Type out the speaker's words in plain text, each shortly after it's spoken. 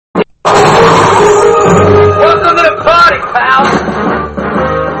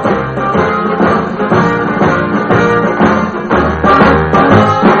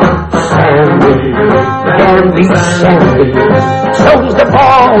throws the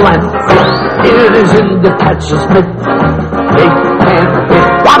ball, and it is in the catcher's mitt. They can't hit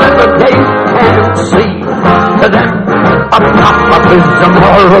whatever they can't see. To them, a pop-up is a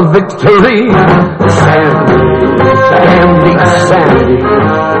moral victory. Sandy, Sandy, Sandy,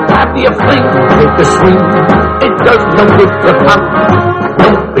 have your fling, take a swing. It does no good to pop.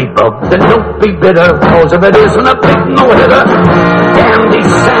 Don't be bugged and don't be bitter, cause if it isn't a big no-hitter, Sandy,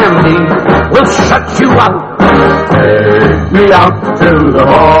 Sandy will shut you out. Take me out to the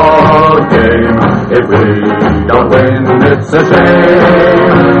ball game. If we don't win, it's a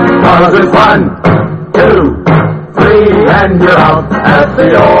shame. Cause it's 1, 2, 3, and you're out at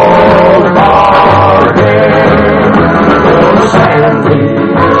the old ball game. Oh, Sandy,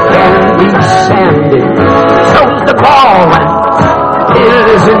 Sandy, Sandy throws the ball, and it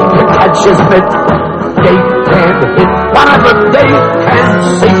is in the catcher's mitt. They can't hit whatever they can't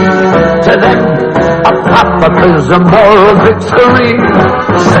see. To them, a pop-up is a moral victory.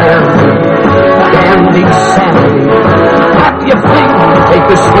 Sandy, Sandy, Sandy, have your fling, take a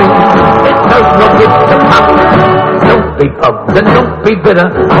swing. It does no good to pop. Don't be bugged and don't be bitter,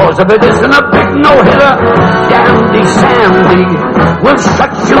 cause if it isn't a big no-hitter, Sandy, Sandy will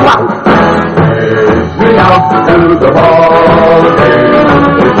shut you out. Take me out to the ball game.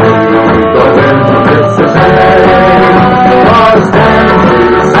 If we don't win, it's a shame. Cause Sandy,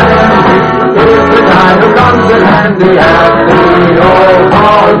 Sandy is the guy who comes in handy at the old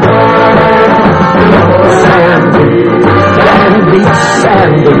ball game. Sandy, Sandy,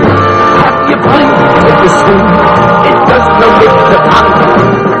 Sandy, have your fling, take a swing. It does no good to pop.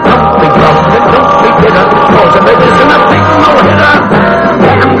 Don't be bugged and don't be bitter, cause if it isn't a big no-hitter,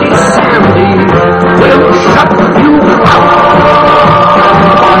 Sandy, Sandy will shut you out.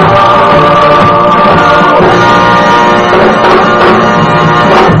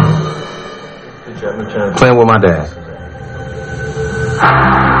 Playing with my dad.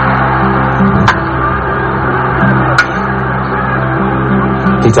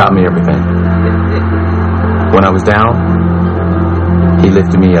 He taught me everything. When I was down, he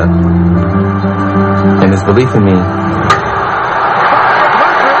lifted me up. And his belief in me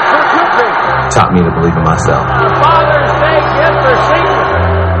taught me to believe in myself.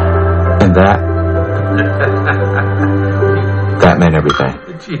 And that meant everything.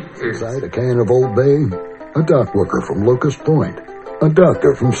 Inside a can of Old Bay, a dock worker from Locust Point, a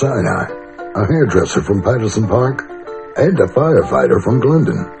doctor from Sinai, a hairdresser from Patterson Park, and a firefighter from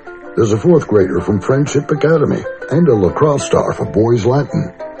Glendon. There's a 4th grader from Friendship Academy, and a lacrosse star for Boys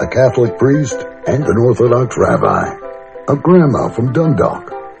Latin, a Catholic priest, and an Orthodox rabbi, a grandma from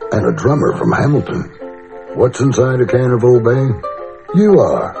Dundalk, and a drummer from Hamilton. What's inside a can of Old Bay? You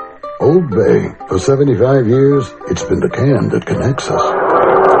are. Old Bay. For 75 years, it's been the can that connects us.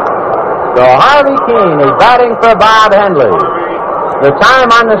 So Harvey Keene is batting for Bob Henley. The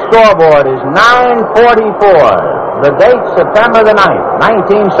time on the scoreboard is 9:44. The date, September the 9th,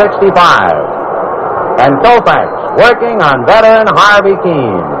 1965. And Koufax working on veteran Harvey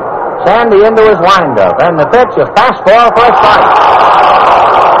Keene. Sandy into his windup, and the pitch, a fastball for a strike.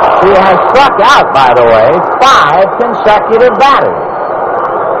 He has struck out, by the way, 5 consecutive batters.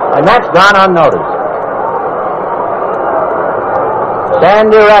 And that's gone unnoticed.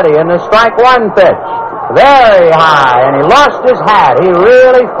 Sandy ready in the strike 1 pitch. Very high, and he lost his hat. He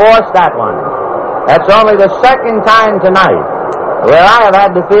really forced that one. That's only the 2nd time tonight where I have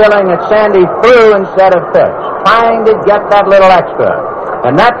had the feeling that Sandy threw instead of pitched, trying to get that little extra.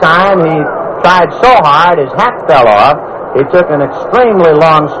 And that time he tried so hard his hat fell off. He took an extremely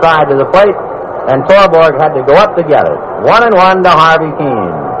long stride to the plate, and Torborg had to go up to get it. 1-1 to Harvey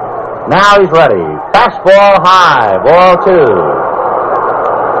Keene. Now he's ready. Fastball high, ball 2.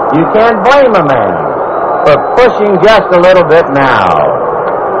 You can't blame a man for pushing just a little bit now.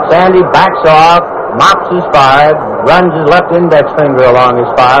 Sandy backs off, mops his forehead, runs his left index finger along his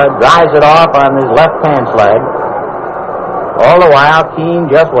forehead, dries it off on his left pants leg. All the while, Keene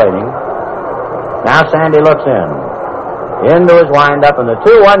just waiting. Now Sandy looks in. Into his windup, and the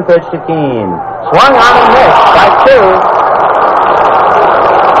 2-1 pitch to Keene. Swung on and missed. Strike 2.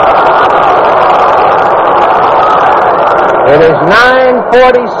 It is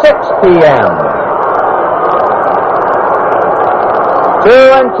 9:46 p.m.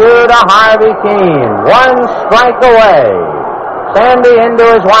 2-2 to Harvey Keene. 1 strike away. Sandy into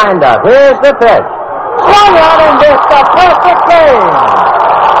his windup. Here's the pitch. Swung on and missed. A perfect game.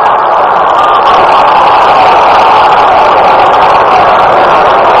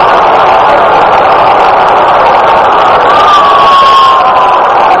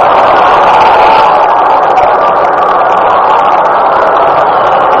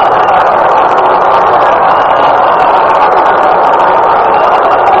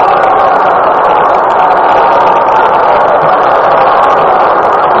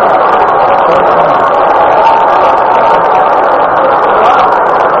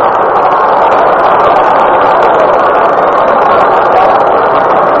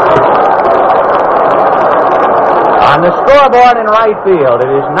 On the scoreboard in right field, it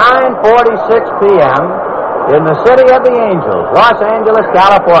is 9:46 p.m. in the city of the Angels, Los Angeles,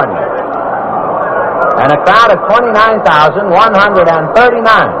 California. And a crowd of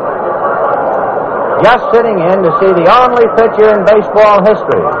 29,139 just sitting in to see the only pitcher in baseball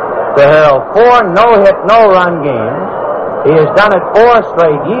history to hurl 4 no-hit, no-run games. He has done it 4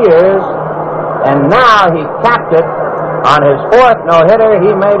 straight years, and now he capped it on his 4th no-hitter.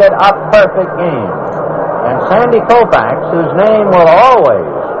 He made it a perfect game. And Sandy Koufax, whose name will always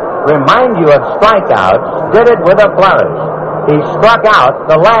remind you of strikeouts, did it with a flourish. He struck out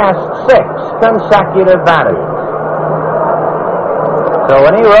the last 6 consecutive batters. So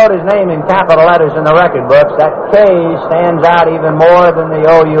when he wrote his name in capital letters in the record books, that K stands out even more than the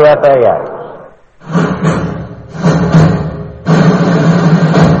OUFAX.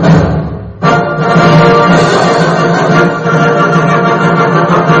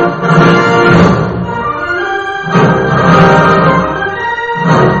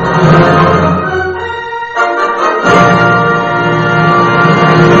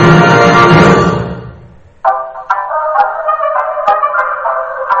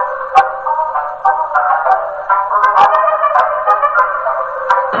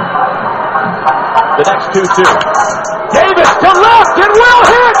 The next 2-2. Davis to left and will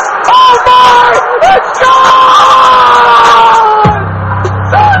hit. Oh my! It's gone!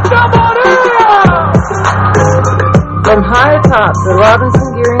 Santa Maria! From high atop the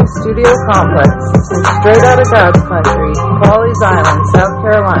Robinson Gearing Studio Complex and straight out of God's country, Pawleys Island, South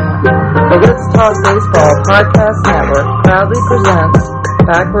Carolina, the Let's Talk Baseball Podcast Network proudly presents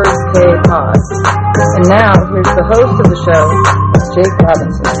Backwards K-Pod. And now, here's the host of the show, Jake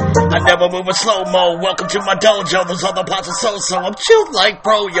Robinson. I never move in slow-mo. Welcome to my dojo. Those other parts are so-so. I'm chill like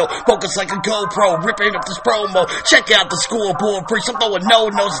bro, yo. Focus like a GoPro. Ripping up this promo. Check out the scoreboard. Preach, I'm throwing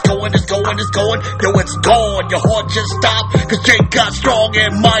no-nos. It's going. Yo, it's gone. Your heart just stopped. Cause Jake got strong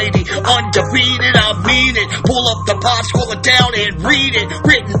and mighty. Undefeated, I mean it. Pull up the pot, scroll it down and read it.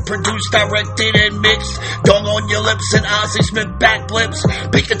 Written, produced, directed, and mixed. Dung on your lips and Ozzie Smith backflips.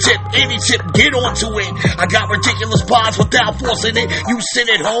 Pick a tip, any tip, get onto it. I got ridiculous pods without forcing it. You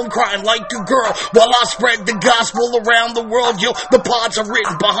sit at home crying like a girl while I spread the gospel around the world. Yo, the pods are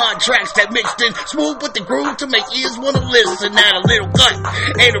written behind tracks that mixed in smooth with the groove to make ears want to listen. Add a little gut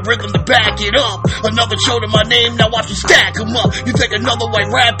and a rhythm to back it up. Another show to my name, now watch me stack them up. You think another white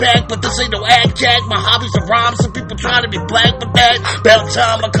rap back, but this ain't no act jack. My hobbies are rhymes, some people trying to be black, but that about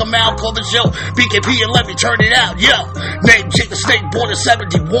time I come out, call the show BKP and let me turn it out. Yo, name Jake the Snake, born in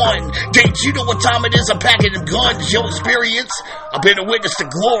 71. Gates, you know what time it is, I'm packing them guns. Yo, experience, I've been a witness to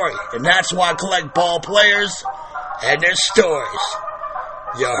glory, and that's why I collect ball players and their stories.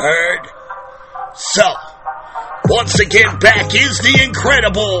 You heard? So, once again, back is the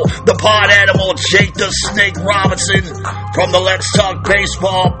incredible, the pod animal, Jake the Snake Robinson from the Let's Talk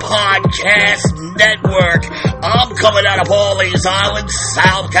Baseball Podcast Network. I'm coming out of Pawleys Island,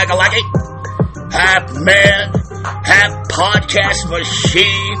 South Kakalaki. Half man, half podcast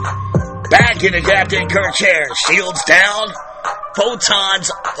machine. Back in the Captain Kirk chair, shields down,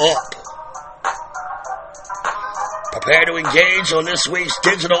 photons up. Prepare to engage on this week's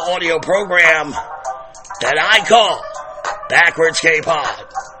digital audio program that I call Backwards K-Pod,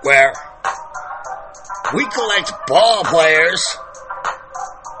 where we collect ball players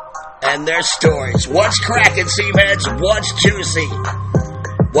and their stories. What's cracking, Seaheads? What's juicy?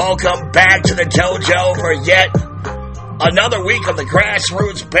 Welcome back to the dojo for yet another week of the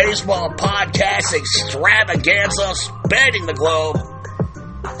Grassroots Baseball Podcast Extravaganza spanning the globe.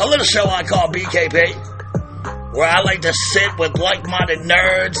 A little show I call BKP, where I like to sit with like-minded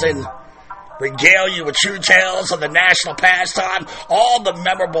nerds and regale you with true tales of the national pastime, all the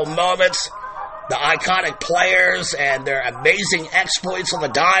memorable moments, the iconic players and their amazing exploits on the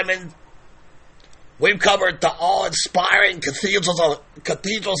diamond. We've covered the awe-inspiring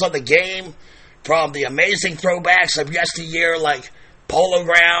cathedrals of the game, from the amazing throwbacks of yesteryear like Polo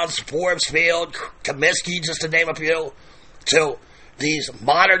Grounds, Forbes Field, Comiskey, just to name a few, to these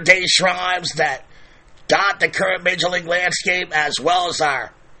modern-day shrines that dot the current Major League landscape, as well as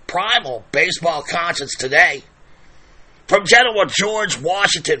our primal baseball conscience today. From General George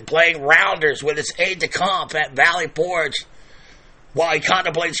Washington playing rounders with his aide-de-camp at Valley Forge while he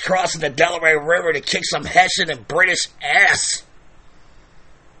contemplates crossing the Delaware River to kick some Hessian and British ass,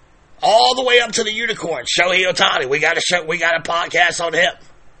 all the way up to the unicorn, Shohei Ohtani. We got a podcast on him.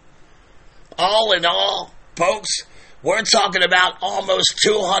 All in all, folks, we're talking about almost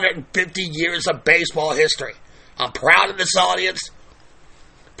 250 years of baseball history. I'm proud of this audience,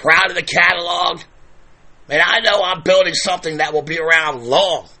 proud of the catalog, and I know I'm building something that will be around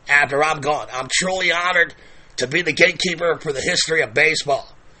long after I'm gone. I'm truly honored to be the gatekeeper for the history of baseball.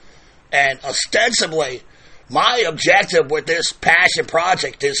 And ostensibly, my objective with this passion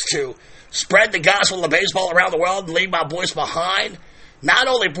project is to spread the gospel of baseball around the world and leave my voice behind, not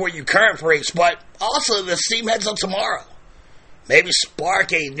only for you current freaks, but also the steamheads of tomorrow. Maybe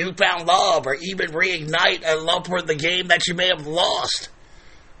spark a newfound love or even reignite a love for the game that you may have lost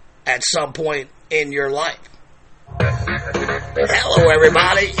at some point in your life. Hello,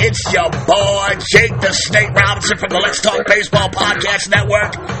 everybody. It's your boy, Jake the Snake Robinson from the Let's Talk Baseball Podcast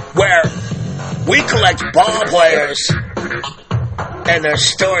Network, where we collect ball players and their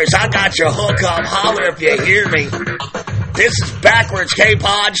stories. I got your hook up. Holler if you hear me. This is Backwards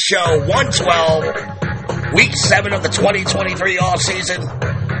K-Pod Show 112, Week 7 of the 2023 offseason.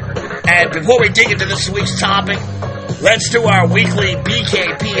 And before we dig into this week's topic, let's do our weekly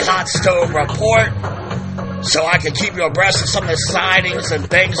BKP Hot Stove Report, so I can keep you abreast of some of the signings and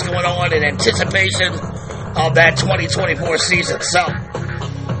things going on in anticipation of that 2024 season. So,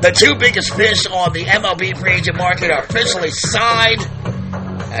 the two biggest fish on the MLB free agent market are officially signed,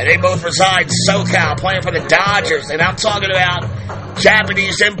 and they both reside in SoCal, playing for the Dodgers. And I'm talking about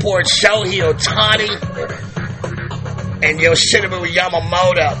Japanese import Shohei Ohtani and Yoshinobu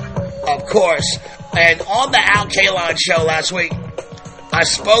Yamamoto, of course. And on the Al Kaline show last week, I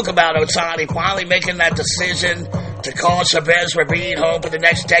spoke about Ohtani finally making that decision to call Chavez for being home for the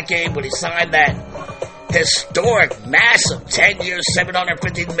next decade when he signed that historic, massive 10-year,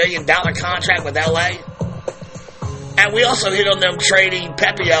 $750 million contract with L.A. And we also hit on them trading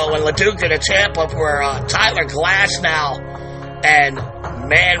Pepio and LaDuca to Tampa for Tyler Glasnow and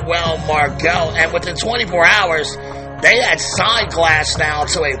Manuel Margot. And within 24 hours, they had signed Glasnow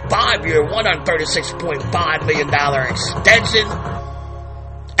to a 5-year, $136.5 million extension.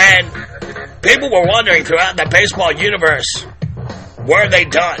 And people were wondering throughout the baseball universe, were they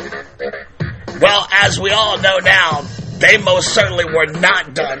done? Well, as we all know now, they most certainly were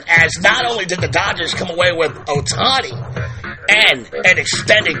not done, as not only did the Dodgers come away with Ohtani and an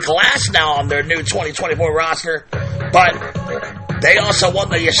extended Glasnow on their new 2024 roster, but they also won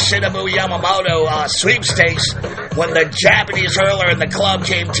the Yoshinobu Yamamoto sweepstakes when the Japanese hurler in the club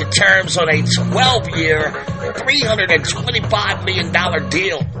came to terms on a 12-year, $325 million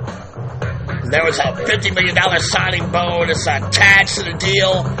deal. There was a $50 million signing bonus attached to the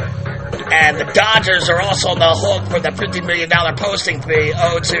deal, and the Dodgers are also on the hook for the $50 million posting fee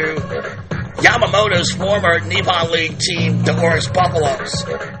owed to Yamamoto's former Nippon League team, the Oryx Buffaloes.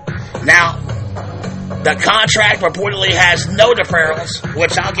 Now, the contract reportedly has no deferrals,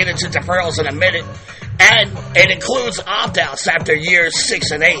 which I'll get into deferrals in a minute, and it includes opt-outs after years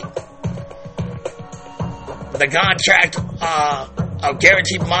 6 and 8. The contract of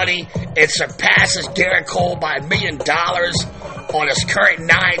guaranteed money, it surpasses Garrett Cole by $1 million on his current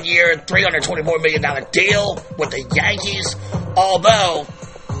 9-year, $324 million deal with the Yankees, although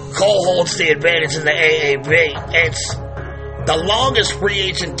Cole holds the advantage in the AAV. It's the longest free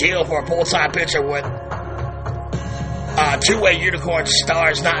agent deal for a full-time pitcher with two-way unicorn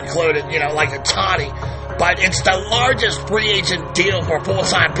stars not included, like Ohtani. But it's the largest free agent deal for a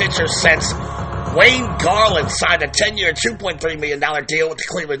full-time pitcher since Wayne Garland signed a 10-year, $2.3 million deal with the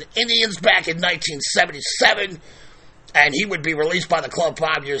Cleveland Indians back in 1977, and he would be released by the club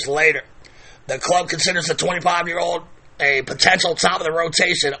 5 years later. The club considers the 25-year-old a potential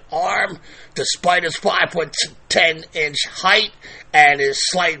top-of-the-rotation arm, despite his 5'10" height and his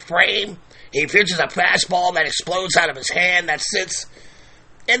slight frame. He features a fastball that explodes out of his hand that sits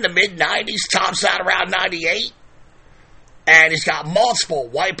in the mid-90s, tops out around 98. And he's got multiple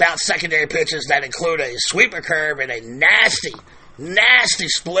wipeout secondary pitches that include a sweeper curve and a nasty, nasty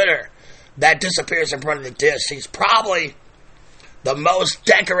splitter that disappears in front of the dish. He's probably the most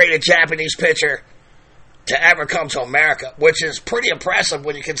decorated Japanese pitcher to ever come to America, which is pretty impressive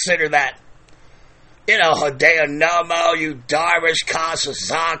when you consider that, Hideo Nomo, Yu Darvish,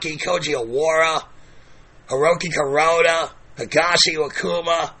 Kazusaki, Koji Iwara, Hiroki Kuroda, Higashi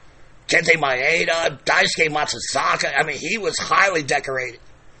Okuma, Kente Maeda, Daisuke Matsuzaka. I mean, he was highly decorated.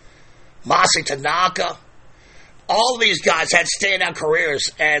 Masi Tanaka. All of these guys had standout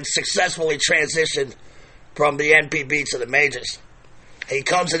careers and successfully transitioned from the NPB to the majors. He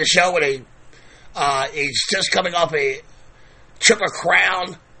comes to the show with he's just coming off a Triple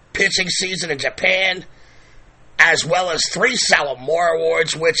Crown pitching season in Japan, as well as 3 Sawamura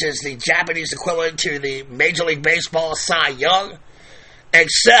Awards, which is the Japanese equivalent to the Major League Baseball Cy Young,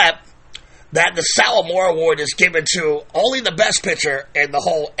 except that the Sawamura Award is given to only the best pitcher in the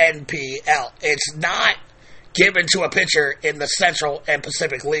whole NPL. It's not given to a pitcher in the Central and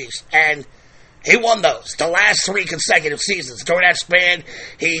Pacific Leagues. And He won those, the last 3 consecutive seasons. During that span,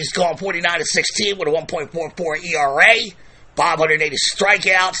 he's gone 49-16 with a 1.44 ERA, 580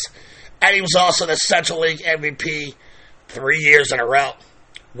 strikeouts, and he was also the Central League MVP 3 years in a row.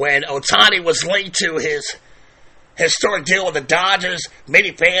 When Ohtani was linked to his historic deal with the Dodgers,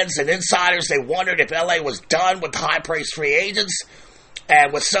 many fans and insiders, they wondered if LA was done with high-priced free agents,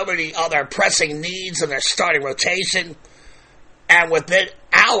 and with so many other pressing needs in their starting rotation. And within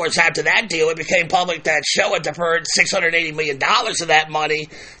hours after that deal, it became public that Shohei had deferred $680 million of that money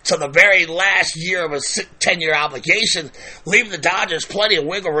to the very last year of a 10-year obligation, leaving the Dodgers plenty of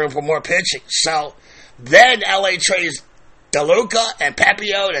wiggle room for more pitching. So then LA trades DeLuca and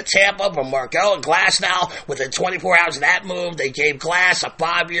Pepio to Tampa for Margot and Glasnow. Within 24 hours of that move, they gave Glass a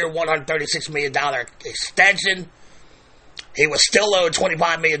 5-year, $136 million extension. He was still owed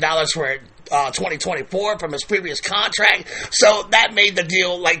 $25 million for 2024 from his previous contract. So that made the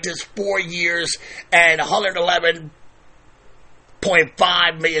deal like this 4 years and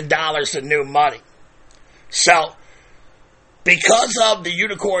 $111.5 million in new money. So because of the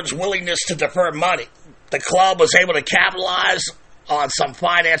Unicorns' willingness to defer money, the club was able to capitalize on some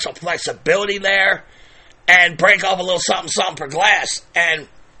financial flexibility there and break off a little something for Glass. And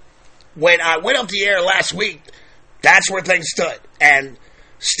when I went up the air last week, that's where things stood. And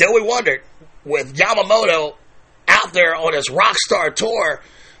still we wondered, with Yamamoto out there on his rock star tour,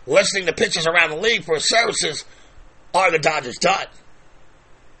 listening to pitchers around the league for his services, are the Dodgers done?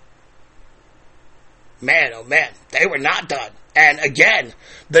 Man, oh man, they were not done. And again,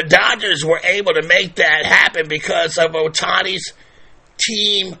 the Dodgers were able to make that happen because of Ohtani's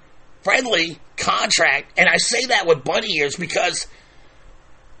team-friendly contract. And I say that with bunny ears because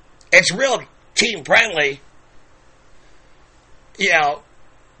it's real team-friendly, you know.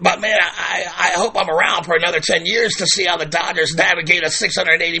 But man, I hope I'm around for another 10 years to see how the Dodgers navigate a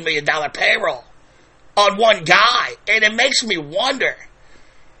 $680 million payroll on one guy. And it makes me wonder,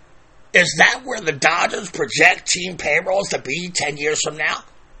 is that where the Dodgers project team payrolls to be 10 years from now?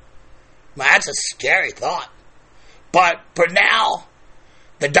 Man, that's a scary thought. But for now,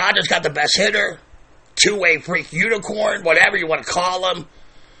 the Dodgers got the best hitter, two-way freak unicorn, whatever you want to call him,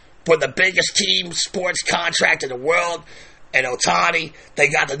 for the biggest team sports contract in the world. And Ohtani, they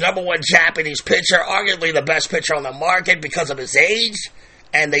got the number 1 Japanese pitcher, arguably the best pitcher on the market because of his age,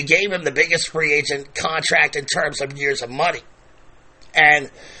 and they gave him the biggest free agent contract in terms of years of money.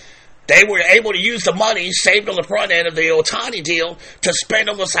 And they were able to use the money saved on the front end of the Ohtani deal to spend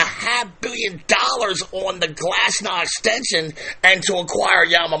almost $500 million on the Glasnow extension and to acquire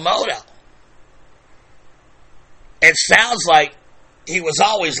Yamamoto. It sounds like he was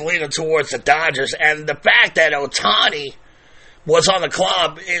always leaning towards the Dodgers, and the fact that Ohtani was on the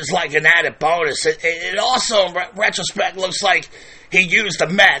club is like an added bonus. It also, in retrospect, looks like he used the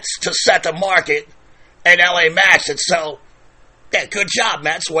Mets to set the market, and LA matched it. So, yeah, good job,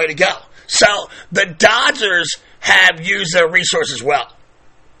 Mets. Way to go. So, the Dodgers have used their resources well.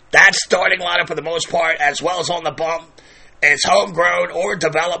 That starting lineup, for the most part, as well as on the bump, is homegrown or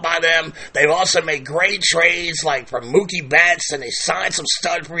developed by them. They've also made great trades, like for Mookie Betts, and they signed some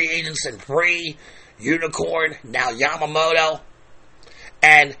stud free agents in free, Unicorn, now Yamamoto.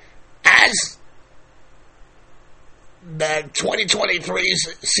 And as the 2023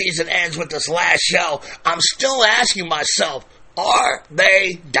 season ends with this last show, I'm still asking myself, are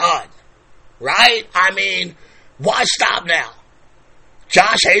they done? Right? I mean, why stop now?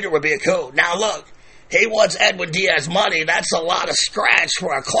 Josh Hader would be a coup. Now look, he wants Edwin Diaz money. That's a lot of scratch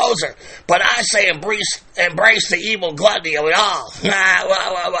for a closer. But I say embrace the evil gluttony of it all.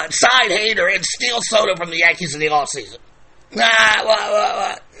 Sign Hader and steal Soto from the Yankees in the offseason.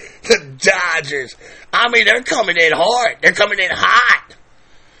 The Dodgers. I mean, they're coming in hard. They're coming in hot.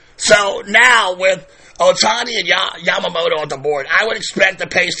 So now with Ohtani and Yamamoto on the board, I would expect the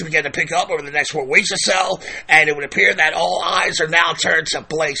pace to begin to pick up over the next 4 weeks or so, and it would appear that all eyes are now turned to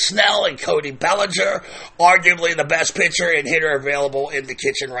Blake Snell and Cody Bellinger, arguably the best pitcher and hitter available in the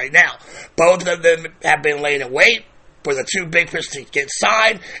kitchen right now. Both of them have been laying in wait for the 2 big fish to get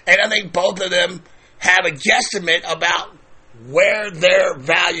signed, and I think both of them have a guesstimate about where their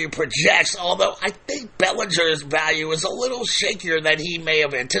value projects, although I think Bellinger's value is a little shakier than he may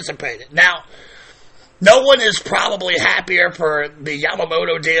have anticipated. Now, no one is probably happier for the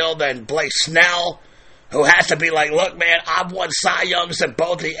Yamamoto deal than Blake Snell, who has to be like, look, man, I've won Cy Youngs in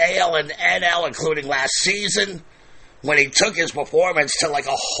both the AL and NL, including last season, when he took his performance to like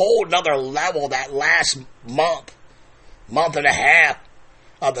a whole nother level that last month and a half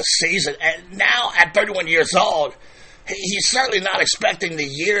of the season. And now, at 31 years old, he's certainly not expecting the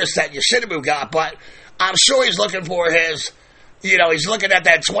years that Yoshinobu got, but I'm sure he's looking for his he's looking at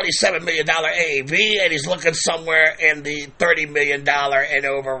that $27 million AAV, and he's looking somewhere in the $30 million and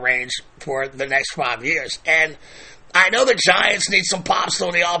over range for the next 5 years. And I know the Giants need some pop still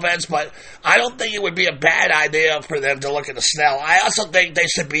in the offense, but I don't think it would be a bad idea for them to look at the Snell. I also think they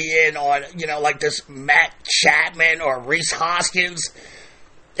should be in on, like this Matt Chapman or Reese Hoskins.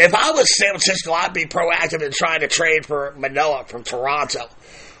 If I was San Francisco, I'd be proactive in trying to trade for Manoah from Toronto.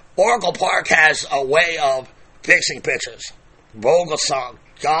 Oracle Park has a way of fixing pitchers. Vogelsong,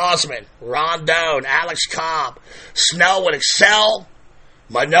 Gosman, Rondon, Alex Cobb. Snell would excel.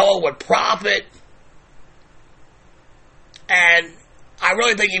 Manoah would profit. And I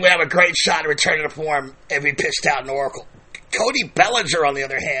really think he would have a great shot at returning to form if he pitched out in Oracle. Cody Bellinger, on the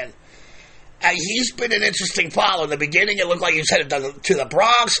other hand, he's been an interesting follow. In the beginning, it looked like he was headed to the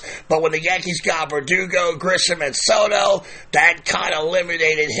Bronx, but when the Yankees got Verdugo, Grisham, and Soto, that kind of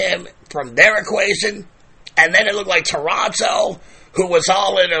eliminated him from their equation. And then it looked like Toronto, who was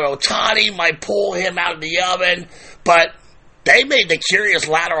all in on Ohtani, might pull him out of the oven. But they made the curious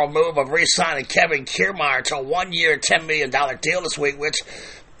lateral move of re-signing Kevin Kiermaier to a 1-year, $10 million deal this week, which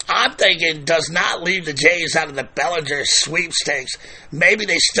I'm thinking does not leave the Jays out of the Bellinger sweepstakes. Maybe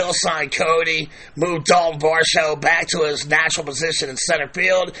they still sign Cody, move Dalton Varsho back to his natural position in center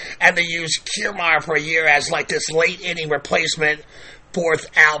field, and they use Kiermaier for a year as like this late-inning replacement fourth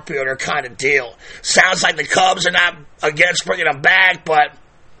outfielder kind of deal. Sounds like the Cubs are not against bringing him back, but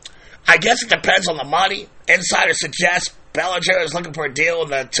I guess it depends on the money. Insiders suggest Bellinger is looking for a deal in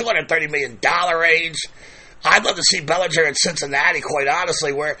the $230 million range. I'd love to see Bellinger in Cincinnati, quite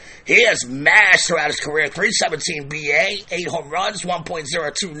honestly, where he has mashed throughout his career. 317 BA, 8 home runs,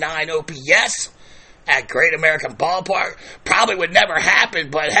 1.029 OPS at Great American Ballpark. Probably would never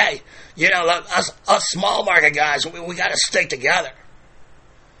happen, but hey, us small market guys, we got to stick together.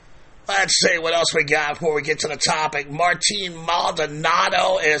 Let's see what else we got before we get to the topic. Martin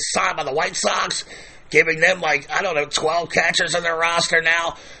Maldonado is signed by the White Sox, giving them 12 catchers on their roster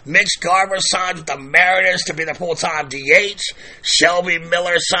now. Mitch Garver signs with the Mariners to be the full-time DH. Shelby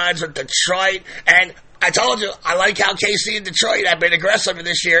Miller signs with Detroit. And I told you, I like how KC and Detroit have been aggressive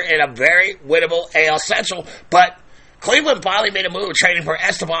this year in a very winnable AL Central. But Cleveland finally made a move trading for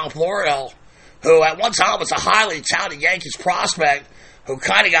Esteban Florial, who at one time was a highly touted Yankees prospect who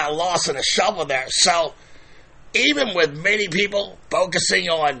kind of got lost in the shuffle there. So even with many people focusing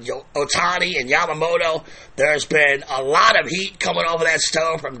on Ohtani and Yamamoto, there's been a lot of heat coming over that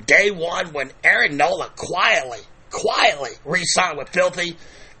stove from day one when Aaron Nola quietly re-signed with Filthy,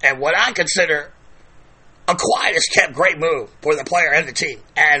 and what I consider a quiet as kept great move for the player and the team.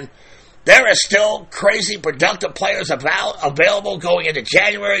 And there are still crazy productive players available going into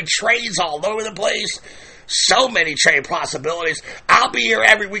January. Trades all over the place. So many trade possibilities. I'll be here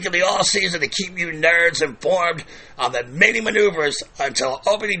every week of the offseason to keep you nerds informed on the many maneuvers until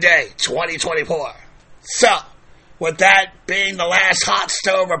opening day 2024. So, with that being the last hot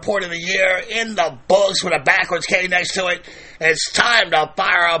stove report of the year in the books with a backwards K next to it, it's time to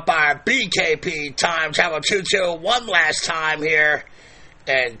fire up our BKP Time Travel Choo-Choo one last time here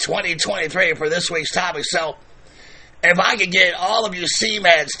in 2023 for this week's topic. So, if I could get all of you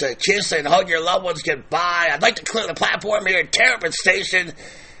seaheads to kiss and hug your loved ones goodbye, I'd like to clear the platform here at Terrapin Station.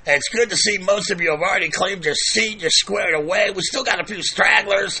 And it's good to see most of you have already claimed your seat. You're squared away. We still got a few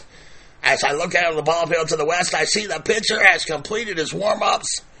stragglers. As I look out of the ball field to the west, I see the pitcher has completed his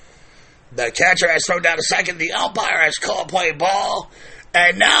warm-ups. The catcher has thrown down a second. The umpire has called play ball.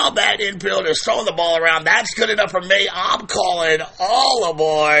 And now that infielder is throwing the ball around. That's good enough for me. I'm calling all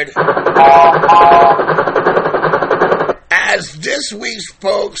aboard. As this week's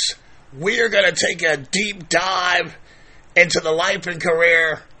folks, we are going to take a deep dive into the life and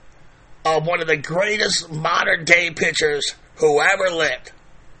career of one of the greatest modern-day pitchers who ever lived,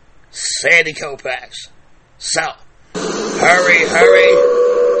 Sandy Koufax. So, hurry,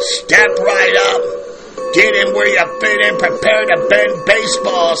 step right up, get in where you fit in, prepare to bend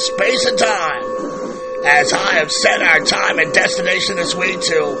baseball, space and time, as I have set our time and destination this week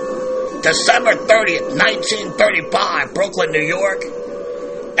to December 30th, 1935, Brooklyn, New York,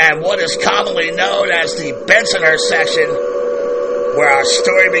 and what is commonly known as the Bensonhurst section, where our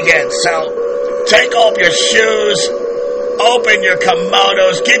story begins. So, take off your shoes, open your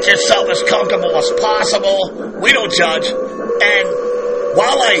kimonos, get yourself as comfortable as possible. We don't judge. And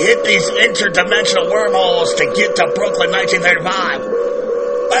while I hit these interdimensional wormholes to get to Brooklyn,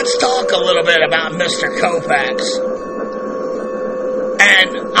 1935, let's talk a little bit about Mr. Koufax.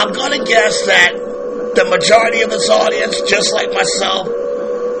 And I'm going to guess that the majority of this audience, just like myself,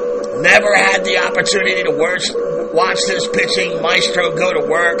 never had the opportunity to watch this pitching maestro go to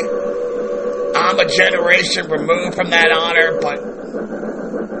work. I'm a generation removed from that honor, but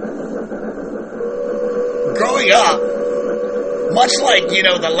growing up, much like,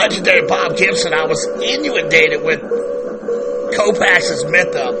 the legendary Bob Gibson, I was inundated with Koufax's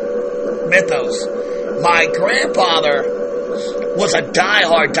mythos. My grandfather was a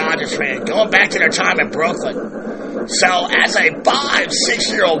diehard Dodgers fan, going back to their time in Brooklyn. So as a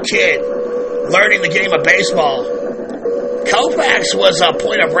 5-6-year-old kid learning the game of baseball, Koufax was a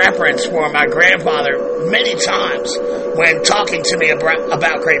point of reference for my grandfather many times when talking to me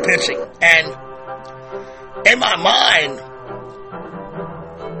about great pitching. And in my mind,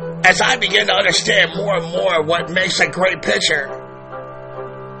 as I begin to understand more and more what makes a great pitcher,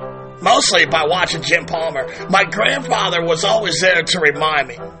 mostly by watching Jim Palmer, my grandfather was always there to remind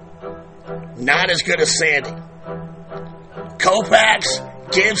me, not as good as Sandy. Koufax,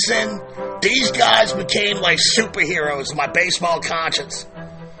 Gibson, these guys became like superheroes in my baseball conscience.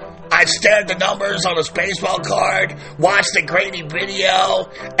 I'd stare at the numbers on his baseball card, watch the Grady video,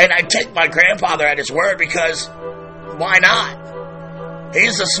 and I'd take my grandfather at his word because why not?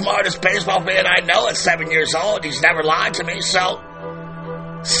 He's the smartest baseball fan I know at 7 years old. He's never lied to me, so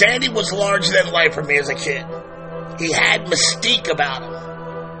Sandy was larger than life for me as a kid. He had mystique about him.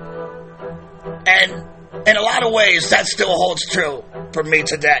 And in a lot of ways, that still holds true for me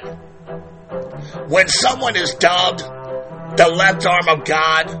today. When someone is dubbed the left arm of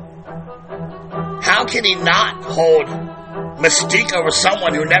God, how can he not hold mystique over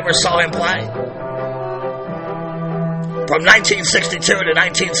someone who never saw him play? From 1962 to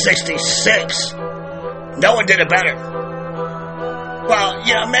 1966, no one did it better. Well,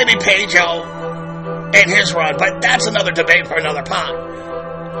 maybe Pedro and his run, but that's another debate for another pod.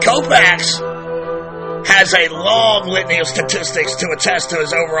 Koufax has a long litany of statistics to attest to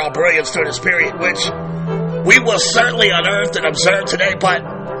his overall brilliance during this period, which we will certainly unearth and observe today, but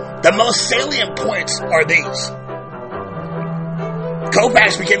the most salient points are these.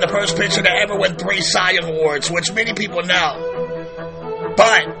 Koufax became the first pitcher to ever win 3 Cy Young Awards, which many people know.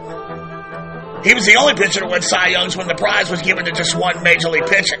 But he was the only pitcher to win Cy Youngs when the prize was given to just one Major League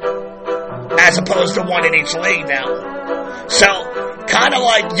pitcher, as opposed to one in each league now. So, kind of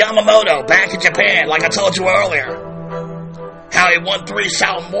like Yamamoto back in Japan, like I told you earlier, how he won 3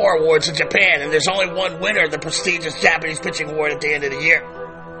 Southpaws awards in Japan, and there's only one winner of the prestigious Japanese pitching award at the end of the year.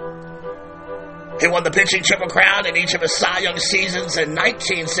 He won the pitching Triple Crown in each of his Cy Young seasons in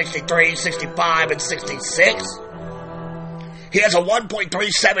 1963, 65, and 66. He has a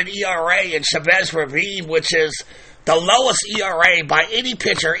 1.37 ERA in Chavez Ravine, which is the lowest ERA by any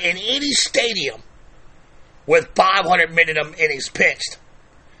pitcher in any stadium with 500 minimum innings pitched.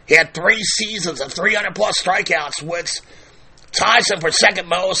 He had 3 seasons of 300-plus strikeouts, which ties him for second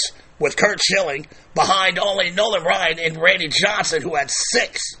most with Curt Schilling, behind only Nolan Ryan and Randy Johnson, who had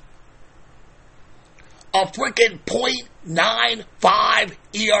 6. A freaking .95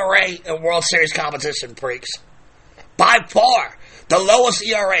 ERA in World Series competition, freaks. By far, the lowest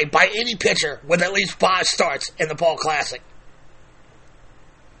ERA by any pitcher with at least 5 starts in the Fall Classic.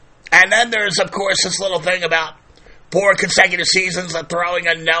 And then there's, of course, this little thing about 4 consecutive seasons of throwing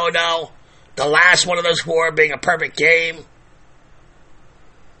a no-no. The last one of those 4 being a perfect game.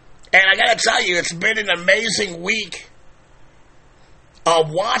 And I gotta tell you, it's been an amazing week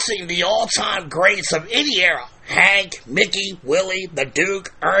of watching the all-time greats of any era. Hank, Mickey, Willie, the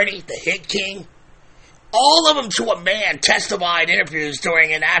Duke, Ernie, the Hit King. All of them to a man testified in interviews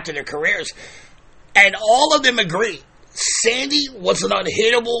during and after their careers. And all of them agree, Sandy was an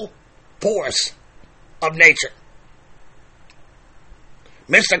unhittable force of nature.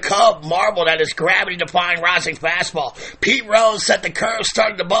 Mr. Cub marveled at his gravity-defying rising fastball. Pete Rose said the curve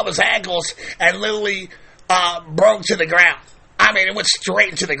started above his ankles and literally broke to the ground. I mean, it went straight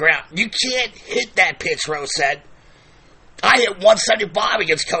into the ground. You can't hit that pitch, Rose said. I hit 175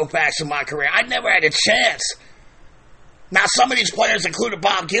 against Koufax in my career. I never had a chance. Now, some of these players included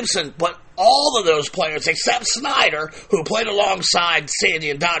Bob Gibson, but all of those players, except Snyder, who played alongside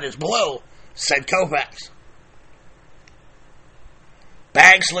Sandy and Dodgers Blue, said Koufax.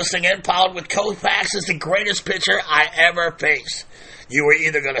 Banks, listening in, followed with Koufax is the greatest pitcher I ever faced. You were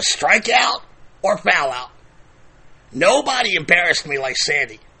either going to strike out or foul out. Nobody embarrassed me like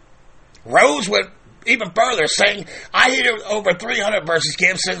Sandy. Rose went even further, saying, I hit over 300 versus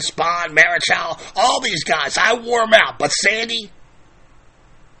Gibson, Spahn, Marichal, all these guys. I wore them out. But Sandy,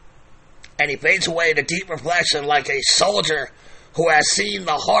 and he fades away to deep reflection like a soldier who has seen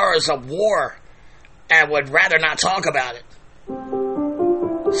the horrors of war and would rather not talk about it.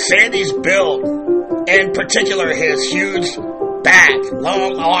 Sandy's build, in particular his huge back,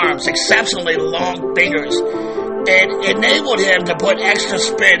 long arms, exceptionally long fingers, it enabled him to put extra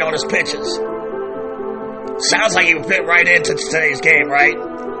spin on his pitches. Sounds like he would fit right into today's game, right?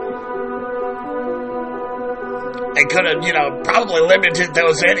 And could have, probably limited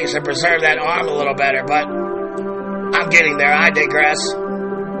those innings and preserved that arm a little better, but I'm getting there. I digress.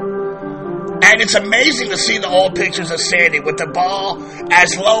 And it's amazing to see the old pictures of Sandy with the ball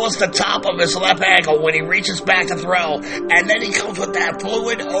as low as the top of his left ankle when he reaches back to throw, and then he comes with that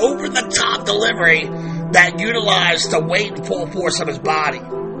fluid, over-the-top delivery that utilized the weight and full force of his body.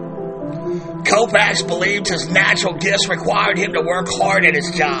 Koufax believed his natural gifts required him to work hard at his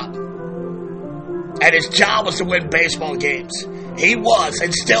job. And his job was to win baseball games. He was,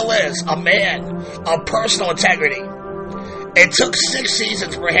 and still is, a man of personal integrity. It took 6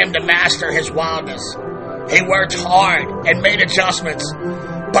 seasons for him to master his wildness. He worked hard and made adjustments,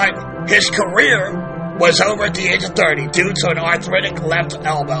 but his career was over at the age of 30 due to an arthritic left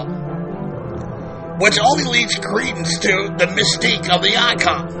elbow, which only leads credence to the mystique of the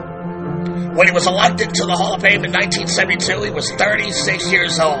icon. When he was elected to the Hall of Fame in 1972, he was 36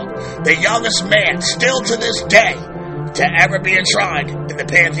 years old, the youngest man, still to this day, to ever be enshrined in the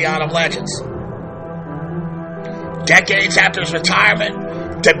Pantheon of Legends. Decades after his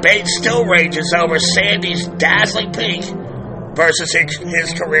retirement, debate still rages over Sandy's dazzling peak versus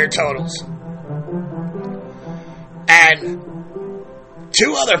his career totals. And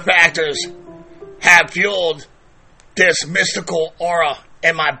 2 other factors have fueled this mystical aura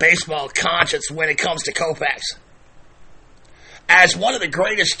in my baseball conscience when it comes to Koufax. As one of the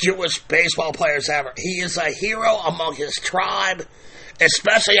greatest Jewish baseball players ever, he is a hero among his tribe,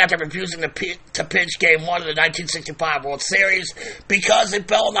 especially after refusing to pitch Game 1 of the 1965 World Series because it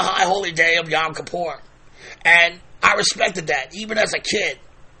fell on the high holy day of Yom Kippur. And I respected that. Even as a kid,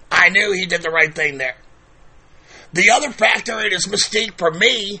 I knew he did the right thing there. The other factor in his mystique for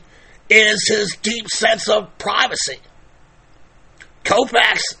me is his deep sense of privacy.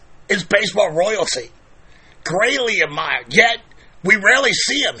 Koufax is baseball royalty, greatly admired, yet we rarely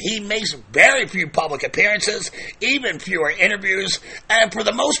see him. He makes very few public appearances, even fewer interviews, and for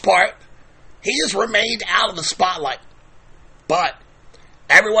the most part, he has remained out of the spotlight. But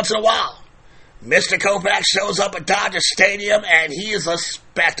every once in a while, Mr. Koufax shows up at Dodger Stadium, and he is a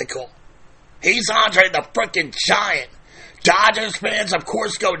spectacle. He's Andre the frickin' Giant. Dodgers fans, of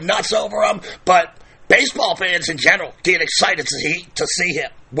course, go nuts over him, but baseball fans in general get excited to see him,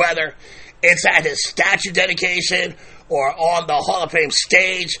 whether it's at his statue dedication or on the Hall of Fame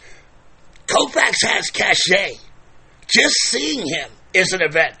stage. Koufax has cachet. Just seeing him is an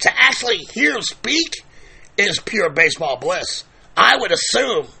event. To actually hear him speak is pure baseball bliss. I would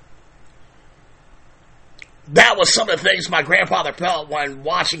assume that was some of the things my grandfather felt when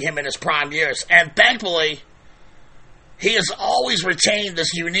watching him in his prime years. And thankfully, he has always retained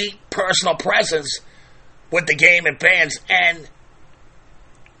this unique personal presence with the game and fans, and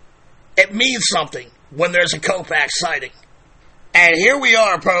it means something when there's a Koufax sighting. And here we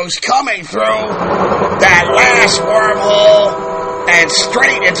are, pros, coming through that last wormhole and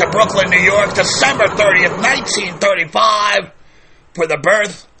straight into Brooklyn, New York, December 30th, 1935, for the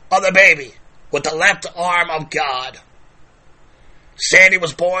birth of the baby with the left arm of God. Sandy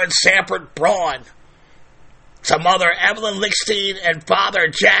was born Sanford Braun to mother Evelyn Lichtenstein and father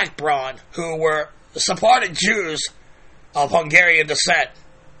Jack Braun, who were Sephardic Jews of Hungarian descent.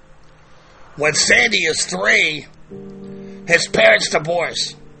 When Sandy is 3, his parents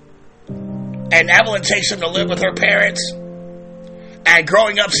divorce, and Evelyn takes him to live with her parents. And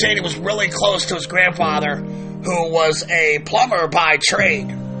growing up, Sandy was really close to his grandfather, who was a plumber by trade.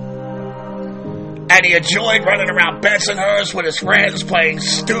 And he enjoyed running around Bensonhurst with his friends, playing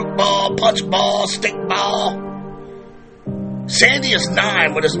stoop ball, punch ball, stick ball. Sandy is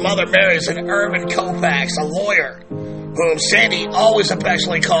 9 when his mother marries an Irvin Koufax, a lawyer, whom Sandy always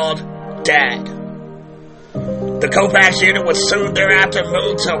affectionately called Dad. The Koufax unit would soon thereafter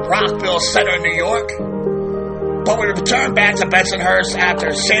move to Rockville Center, New York, but would return back to Bensonhurst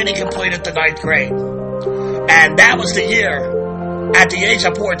after Sandy completed the 9th grade. And that was the year, at the age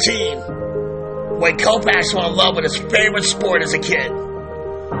of 14, when Koufax fell in love with his favorite sport as a kid,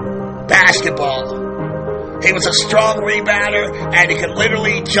 basketball. He was a strong rebounder, and he could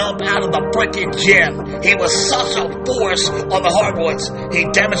literally jump out of the frickin' gym. He was such a force on the hardwoods. He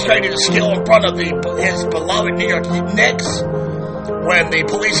demonstrated his skill in front of his beloved New York Knicks when the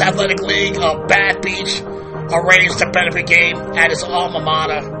Police Athletic League of Bath Beach arranged a benefit game at his alma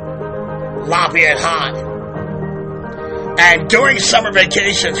mater, Lafayette High. And during summer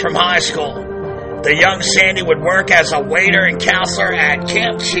vacations from high school, the young Sandy would work as a waiter and counselor at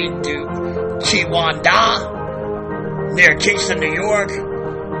Camp Chiwanda near Kingston, New York,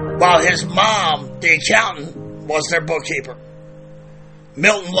 while his mom, the accountant, was their bookkeeper.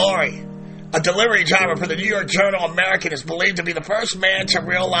 Milton Laurie, a delivery driver for the New York Journal-American, is believed to be the first man to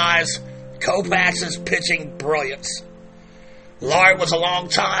realize Koufax's pitching brilliance. Lard was a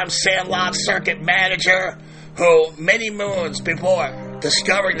long-time Sandlot circuit manager who, many moons before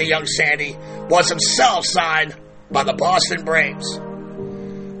discovering the young Sandy, was himself signed by the Boston Braves.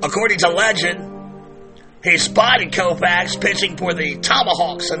 According to legend, he spotted Koufax pitching for the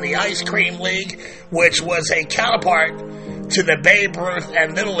Tomahawks in the Ice Cream League, which was a counterpart to the Babe Ruth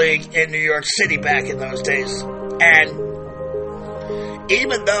and Little League in New York City back in those days. And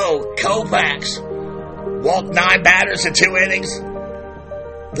even though Koufax walked 9 batters in 2 innings,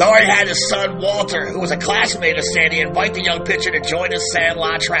 Lard had his son Walter, who was a classmate of Sandy, invite the young pitcher to join his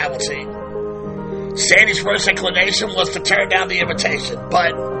Sandlot travel team. Sandy's first inclination was to turn down the invitation,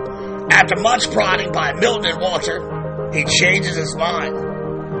 but after much prodding by Milton and Walter, he changes his mind.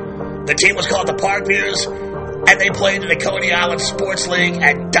 The team was called the Parkviews, and they played in the Coney Island Sports League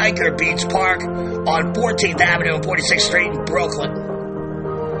at Dyker Beach Park on 14th Avenue and 46th Street in Brooklyn.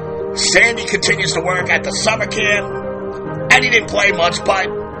 Sandy continues to work at the summer camp, and he didn't play much, but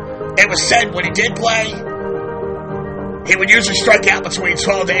it was said when he did play, he would usually strike out between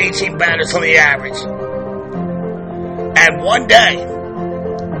 12 to 18 batters on the average. And one day,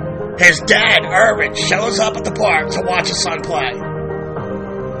 his dad, Irvin, shows up at the park to watch his son play.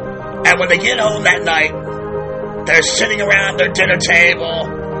 And when they get home that night, they're sitting around their dinner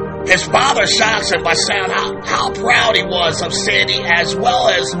table. His father shocks him by saying how proud he was of Sandy, as well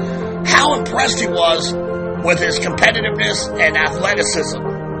as how impressed he was with his competitiveness and athleticism.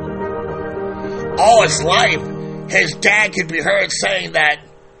 All his life, his dad could be heard saying that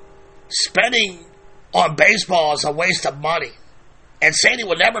spending on baseball is a waste of money. And Sandy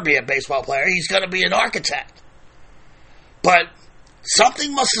will never be a baseball player. He's going to be an architect. But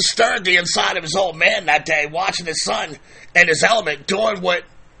something must have stirred the inside of his old man that day, watching his son in his element, doing what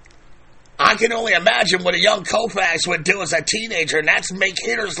I can only imagine what a young Koufax would do as a teenager, and that's make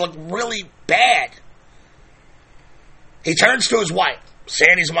hitters look really bad. He turns to his wife,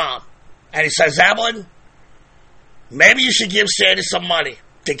 Sandy's mom, and he says, "Evelyn, maybe you should give Sandy some money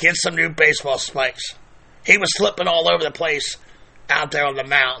to get some new baseball spikes." He was slipping all over the place out there on the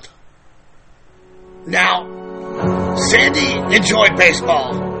mound. Now, Sandy enjoyed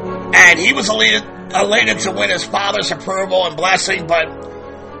baseball, and he was elated to win his father's approval and blessing, but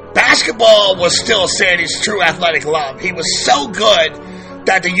basketball was still Sandy's true athletic love. He was so good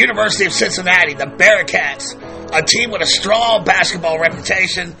that the University of Cincinnati, the Bearcats, a team with a strong basketball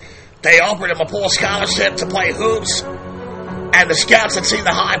reputation, they offered him a full scholarship to play hoops, and the scouts had seen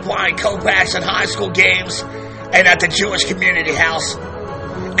the high-flying Koufax at high school games and at the Jewish community house,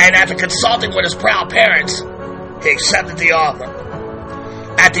 and after consulting with his proud parents, he accepted the offer.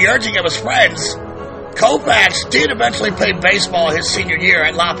 At the urging of his friends, Koufax did eventually play baseball his senior year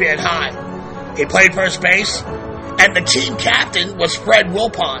at Lafayette High. He played first base, and the team captain was Fred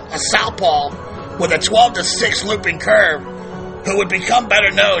Wilpon, a southpaw with a 12-6 looping curve, who would become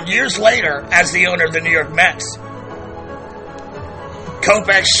better known years later as the owner of the New York Mets.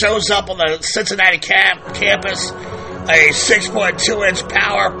 Koufax shows up on the Cincinnati campus, a 6'2"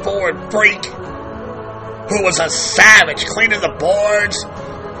 power forward freak who was a savage, cleaning the boards.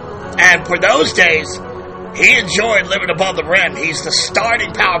 And for those days, he enjoyed living above the rim. He's the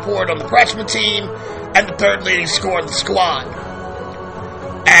starting power forward on the freshman team and the third leading scorer in the squad.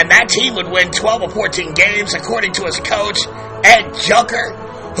 And that team would win 12 or 14 games, according to his coach, Ed Junker,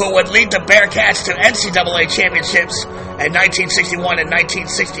 who would lead the Bearcats to NCAA championships in 1961 and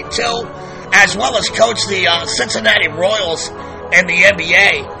 1962, as well as coach the Cincinnati Royals in the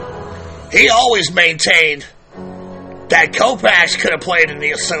NBA. He always maintained that Koufax could have played in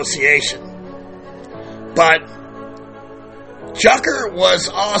the association. But Junker was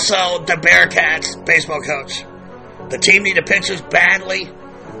also the Bearcats' baseball coach. The team needed pitchers badly,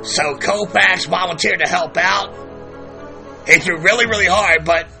 so Koufax volunteered to help out. He threw really, really hard,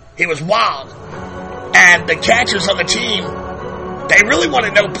 but he was wild. And the catchers on the team, they really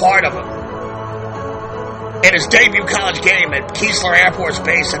wanted no part of him. In his debut college game at Keesler Air Force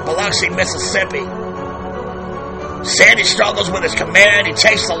Base in Biloxi, Mississippi, Sandy struggles with his command. He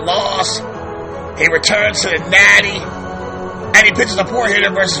takes the loss. He returns to the Natty, and he pitches a 4-hitter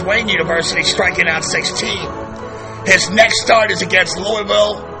versus Wayne University, striking out 16. His next start is against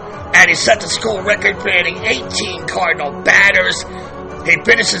Louisville, and he set the school record for hitting 18 Cardinal batters. He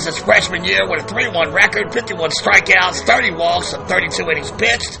finishes his freshman year with a 3-1 record, 51 strikeouts, 30 walks, and 32 innings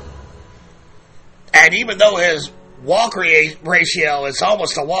pitched. And even though his walk ratio is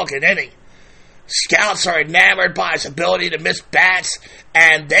almost a walk an inning, scouts are enamored by his ability to miss bats,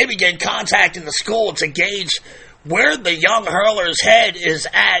 and they begin contacting the school to gauge where the young hurler's head is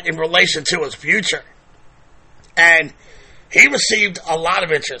at in relation to his future. And he received a lot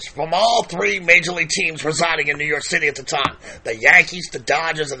of interest from all three major league teams residing in New York City at the time. The Yankees, the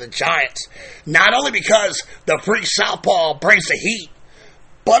Dodgers, and the Giants. Not only because the freak southpaw brings the heat,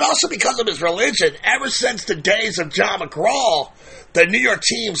 but also because of his religion. Ever since the days of John McGraw, the New York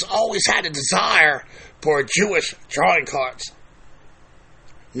teams always had a desire for Jewish drawing cards.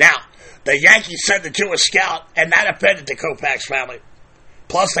 Now, the Yankees sent the Jewish scout, and that offended the Koufax family.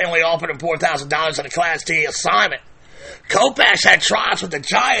 Plus, they only offered him $4,000 on a Class D assignment. Koufax had tryouts with the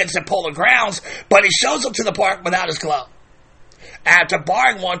Giants at Polo Grounds, but he shows up to the park without his glove. After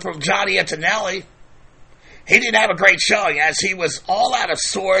borrowing one from Johnny Antonelli, he didn't have a great showing, as he was all out of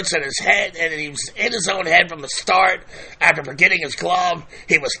sorts in his head, and he was in his own head from the start. After forgetting his glove,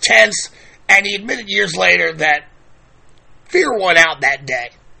 he was tense, and he admitted years later that fear won out that day.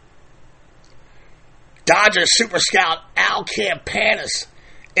 Dodgers super scout Al Campanis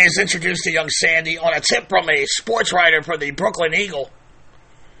is introduced to young Sandy on a tip from a sports writer for the Brooklyn Eagle.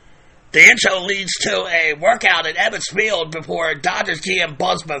 The intro leads to a workout at Ebbets Field before Dodgers GM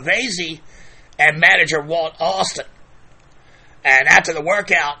Buzz Bavasi and manager Walt Austin. And after the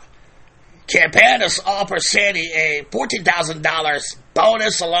workout, Campanis offers Sandy a $14,000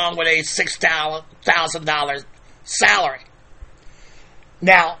 bonus along with a $6,000 salary.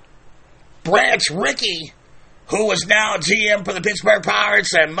 Now, Branch Rickey, who was now GM for the Pittsburgh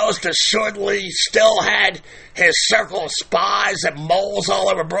Pirates and most assuredly still had his circle of spies and moles all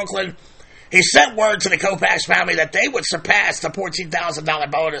over Brooklyn, he sent word to the Koufax family that they would surpass the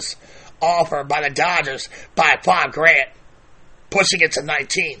 $14,000 bonus offered by the Dodgers by $5,000, pushing it to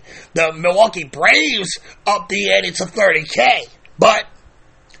 $19,000. The Milwaukee Braves upped the ante to $30,000, but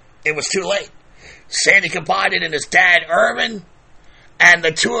it was too late. Sandy confided in his dad, Irvin, and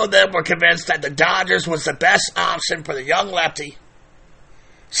the two of them were convinced that the Dodgers was the best option for the young lefty.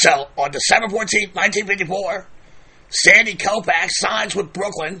 So, on December 14th, 1954, Sandy Koufax signs with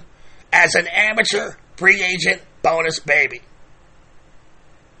Brooklyn as an amateur free agent bonus baby.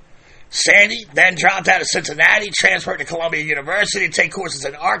 Sandy then dropped out of Cincinnati, transferred to Columbia University to take courses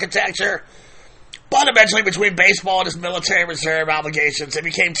in architecture, but eventually between baseball and his military reserve obligations, it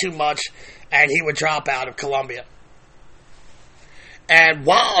became too much, and he would drop out of Columbia. And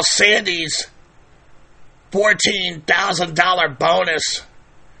while Sandy's $14,000 bonus,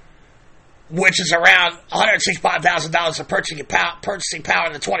 which is around $165,000 of purchasing power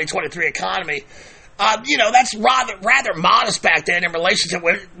in the 2023 economy, that's rather modest back then in relation to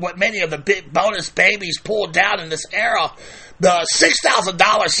what many of the big bonus babies pulled down in this era. The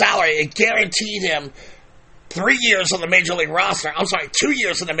 $6,000 salary, it guaranteed him 2 years on the Major League roster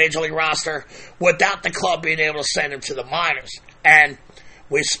without the club being able to send him to the minors. And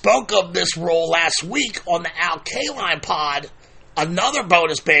we spoke of this role last week on the Al Kaline pod, another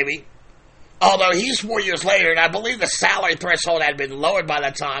bonus baby, although he's 4 years later, and I believe the salary threshold had been lowered by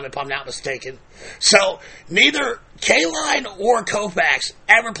that time, if I'm not mistaken. So neither Kaline or Koufax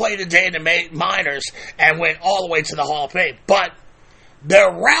ever played a day in the minors and went all the way to the Hall of Fame. But their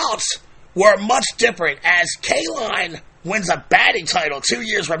routes were much different, as Kaline wins a batting title 2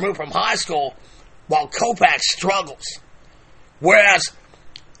 years removed from high school, while Koufax struggles. Whereas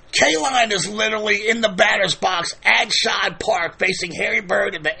Kaline is literally in the batter's box at Shad Park facing Harry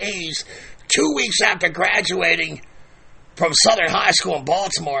Bird and the A's 2 weeks after graduating from Southern High School in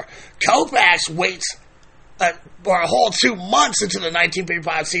Baltimore. Koufax waits for a whole 2 months into the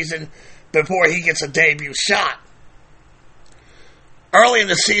 1955 season before he gets a debut shot. Early in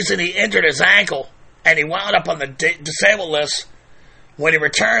the season, he injured his ankle, and he wound up on the disabled list when he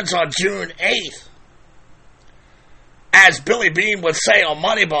returns on June 8th. As Billy Beane would say on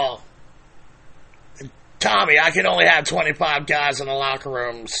Moneyball, Tommy, I can only have 25 guys in the locker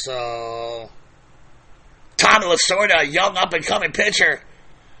room, so... Tommy Lasorda, a young up-and-coming pitcher,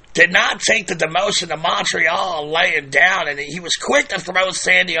 did not take the demotion to Montreal laying down, and he was quick to throw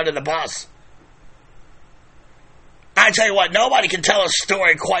Sandy under the bus. I tell you what, nobody can tell a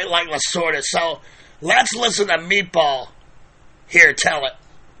story quite like Lasorda, so let's listen to Meatball here tell it.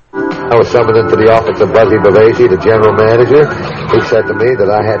 I was summoned into the office of Buzzy Bavasi, the general manager. He said to me that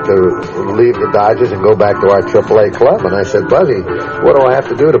I had to leave the Dodgers and go back to our AAA club. And I said, Buzzy, what do I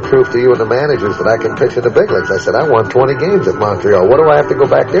have to do to prove to you and the managers that I can pitch in the big leagues? I said, I won 20 games at Montreal. What do I have to go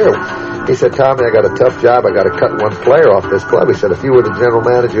back there? He said, Tommy, I got a tough job. I got to cut one player off this club. He said, if you were the general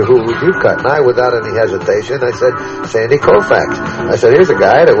manager, who would you cut? And I, without any hesitation, I said, Sandy Koufax. I said, here's a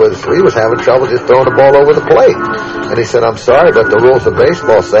guy he was having trouble just throwing the ball over the plate. And he said, I'm sorry, but the rules of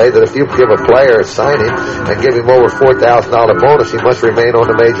baseball say that if you you give a player a signing and give him over $4,000 bonus, he must remain on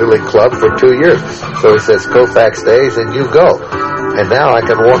the Major League club for 2 years. So he says, Koufax stays and you go. And now I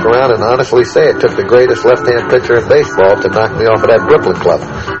can walk around and honestly say it took the greatest left-hand pitcher in baseball to knock me off of that Brooklyn club.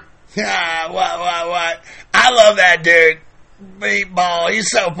 What? I love that dude. Meatball, he's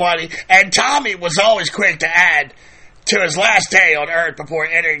so funny. And Tommy was always quick to add to his last day on Earth before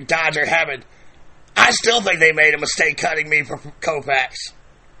entering Dodger heaven, I still think they made a mistake cutting me for Koufax.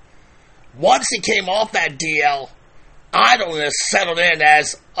 Once he came off that DL, idleness settled in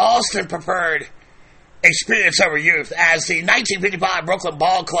as Austin preferred experience over youth, as the 1955 Brooklyn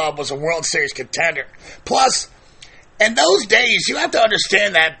Ball Club was a World Series contender. Plus, in those days, you have to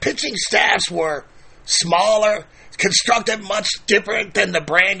understand that pitching staffs were smaller, constructed much different than the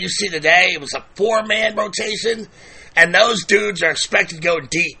brand you see today. It was a 4-man rotation, and those dudes are expected to go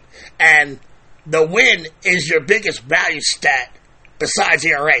deep. And the win is your biggest value stat besides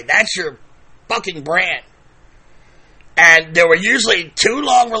ERA. That's your fucking brand. And there were usually 2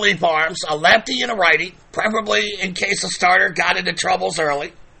 long relief arms, a lefty and a righty, preferably in case the starter got into troubles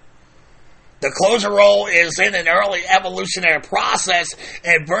early. The closer role is in an early evolutionary process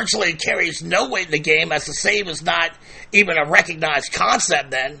and virtually carries no weight in the game, as the save is not even a recognized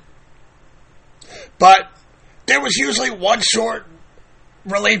concept then. But there was usually one short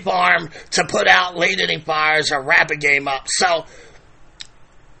relief arm to put out late inning fires or wrap a game up. So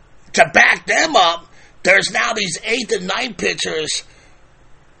to back them up, there's now these 8th and 9th pitchers,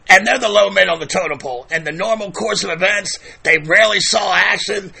 and they're the low men on the totem pole. In the normal course of events, they rarely saw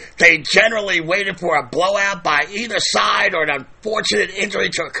action. They generally waited for a blowout by either side or an unfortunate injury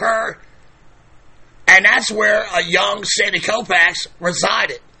to occur. And that's where a young Sandy Koufax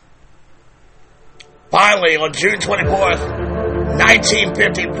resided. Finally, on June 24th,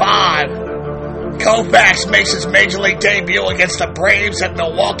 1955, Koufax makes his Major League debut against the Braves at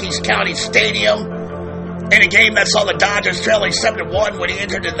Milwaukee's County Stadium in a game that saw the Dodgers trailing 7-1 when he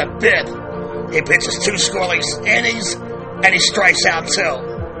entered in the 5th. He pitches 2 scoreless innings, and he strikes out 2.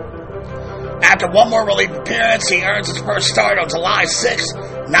 After one more relief appearance, he earns his first start on July 6,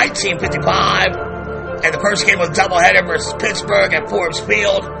 1955, and the first game was a doubleheader versus Pittsburgh at Forbes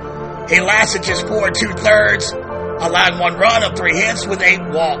Field. He lasted just 4 2/3, allowed 1 run on 3 hits with 8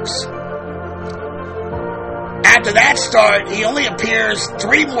 walks. After that start, he only appears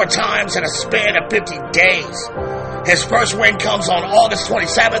 3 more times in a span of 50 days. His first win comes on August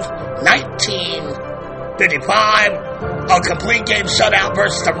 27th, 1955, a complete game shutout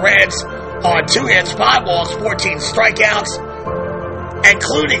versus the Reds on 2 hits, 5 walks, 14 strikeouts,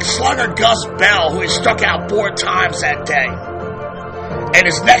 including slugger Gus Bell, who he struck out 4 times that day. In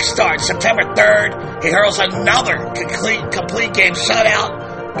his next start, September 3rd, he hurls another complete game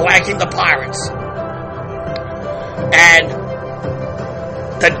shutout, blanking the Pirates. And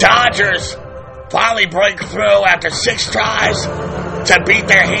the Dodgers finally break through after 6 tries to beat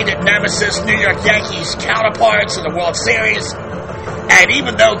their hated nemesis, New York Yankees counterparts in the World Series. And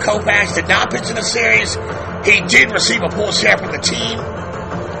even though Koufax did not pitch in the series, he did receive a full share from the team.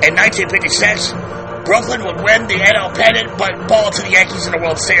 In 1956, Brooklyn would win the NL pennant, but fall to the Yankees in the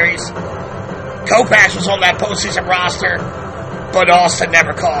World Series. Koufax was on that postseason roster, but Austin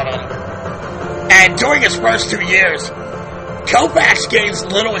never called on him. And during his first 2 years, Koufax gains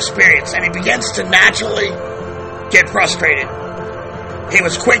little experience, and he begins to naturally get frustrated. He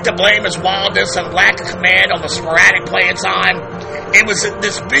was quick to blame his wildness and lack of command on the sporadic playing time. It was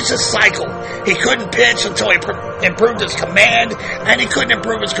this vicious cycle. He couldn't pitch until he improved his command, and he couldn't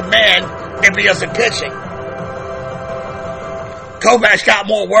improve his command if he wasn't pitching. Koufax got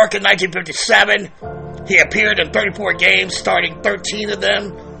more work in 1957. He appeared in 34 games, starting 13 of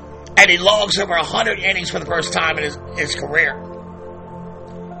them, and he logs over 100 innings for the first time in his career.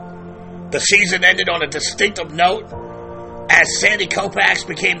 The season ended on a distinctive note, as Sandy Koufax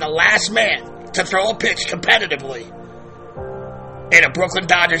became the last man to throw a pitch competitively in a Brooklyn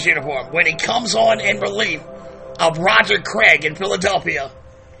Dodgers uniform when he comes on in relief of Roger Craig in Philadelphia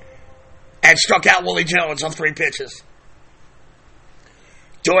and struck out Willie Jones on 3 pitches.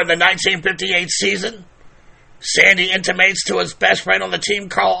 During the 1958 season, Sandy intimates to his best friend on the team,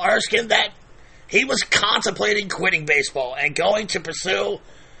 Carl Erskine, that he was contemplating quitting baseball and going to pursue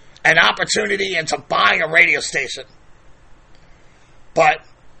an opportunity into buying a radio station. But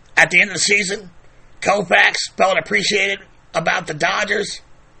at the end of the season, Koufax felt appreciated about the Dodgers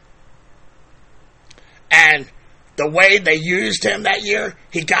and the way they used him that year.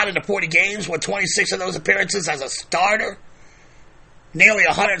 He got into 40 games with 26 of those appearances as a starter, nearly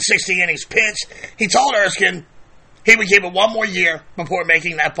 160 innings pitched. He told Erskine he would give it 1 more year before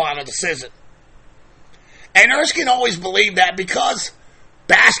making that final decision. And Erskine always believed that because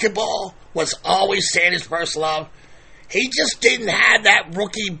basketball was always Sandy's first love, he just didn't have that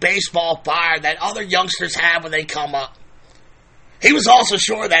rookie baseball fire that other youngsters have when they come up. He was also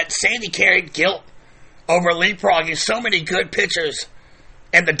sure that Sandy carried guilt over leapfrogging so many good pitchers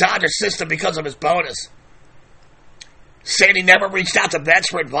in the Dodger system because of his bonus. Sandy never reached out to vets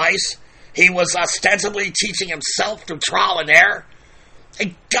for advice. He was ostensibly teaching himself through trial and error.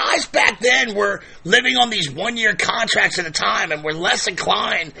 And guys back then were living on these one-year contracts at a time and were less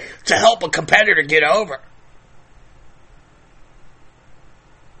inclined to help a competitor get over.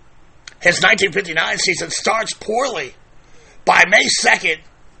 His 1959 season starts poorly. By May 2nd,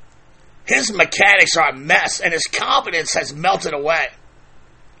 his mechanics are a mess and his confidence has melted away.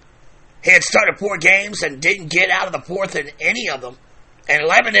 He had started 4 games and didn't get out of the 4th in any of them. In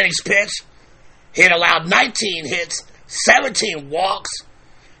 11 innings pitched, he had allowed 19 hits, 17 walks.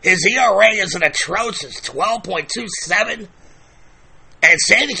 His ERA is an atrocious 12.27. And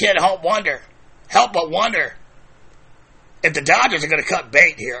Sandy can't help but wonder if the Dodgers are going to cut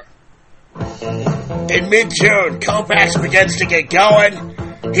bait here. In mid-June, Koufax begins to get going.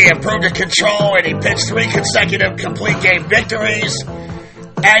 He improved his control and he pitched 3 consecutive complete game victories.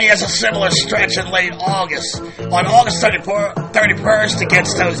 And he has a similar stretch in late August. On August 31st,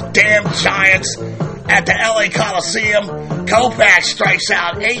 against those damn Giants at the LA Coliseum, Koufax strikes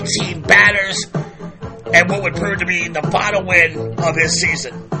out 18 batters and what would prove to be the final win of his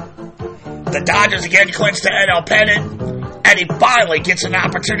season. The Dodgers again clinch the NL pennant, and he finally gets an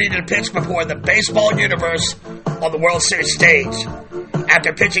opportunity to pitch before the baseball universe on the World Series stage.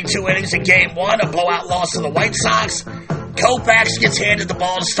 After pitching 2 innings in Game 1, a blowout loss to the White Sox, Koufax gets handed the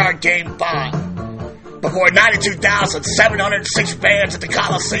ball to start Game 5. Before 92,706 fans at the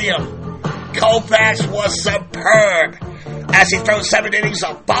Coliseum, Koufax was superb. As he throws 7 innings,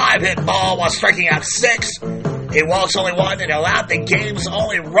 a 5-hit ball while striking out 6. He walks only 1 and allowed the game's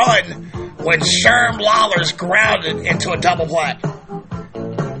only run when Sherm Lawler's grounded into a double play.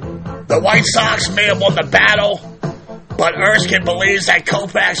 The White Sox may have won the battle, but Erskine believes that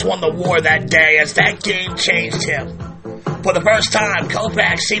Koufax won the war that day as that game changed him. For the first time,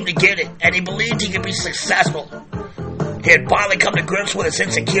 Koufax seemed to get it, and he believed he could be successful. He had finally come to grips with his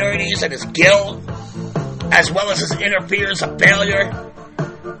insecurities and his guilt, as well as his inner fears of failure,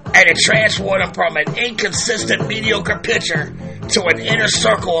 and it transformed him from an inconsistent, mediocre pitcher to an inner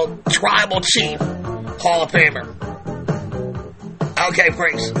circle tribal chief Hall of Famer. Okay,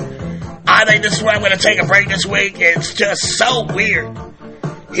 freaks. I think this is where I'm going to take a break this week. It's just so weird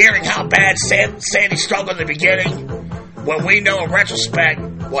hearing how bad Sandy struggled in the beginning when we know in retrospect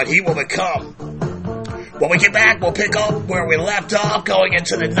what he will become. When we get back, we'll pick up where we left off going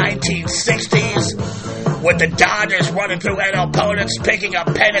into the 1960s with the Dodgers running through NL opponents, picking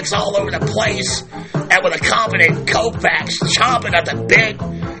up pennants all over the place, and with a confident Koufax chomping at the bit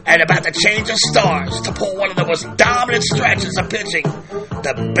and about to change of stars to pull one of the most dominant stretches of pitching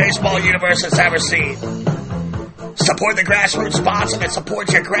the baseball universe has ever seen. Support the grassroots sponsor that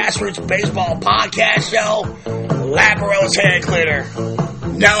supports your grassroots baseball podcast show, Laparo's Hand Cleaner.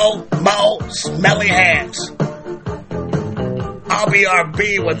 No more smelly hands. I'll be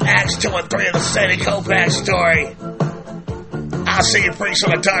RB with Acts 2 and 3 of the Sandy Koufax story. I'll see you freaks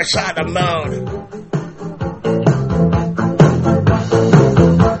on the dark side of the moon.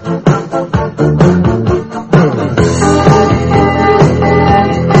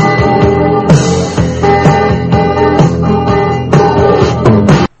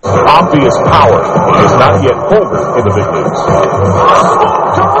 Obvious power is not yet Homer in the big leagues.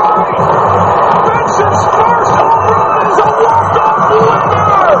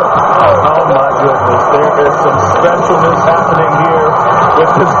 Specialness happening here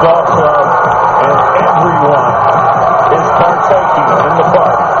with this golf club, and everyone is partaking in the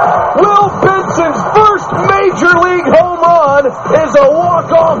fun. Will Benson's first major league home run is a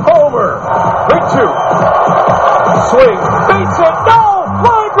walk-off homer. 3-2. Swing, beats it, no!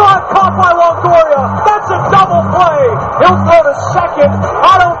 Line drive caught by Longoria. That's a double play. He'll throw to second.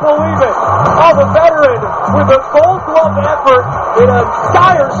 I don't believe it. Oh, the veteran with a gold glove effort in a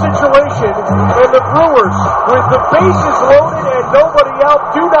dire situation, and the Brewers, with the bases loaded and nobody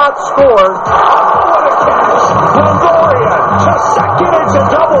out, do not score. Oh, what a catch! Longoria to second. It's a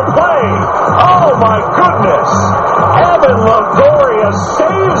double play. Oh my goodness! Evan Longoria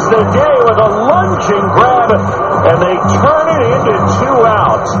saves the day with a lunging grab, and they turn it into 2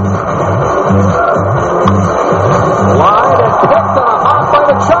 outs. Line and picked on a hop by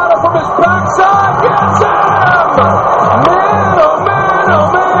Machado from his backside. Gets him! Man, oh man, oh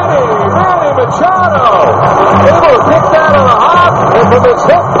Manny! Manny Machado! Able to pick that on a hop, and from his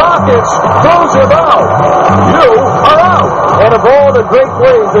hip pockets, throws him out. You are out. And of all the great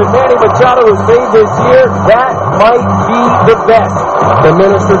plays that Manny Machado has made this year, that might be the best. The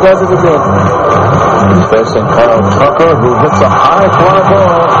minister does it again. He's facing Kyle Tucker, who hits a high fly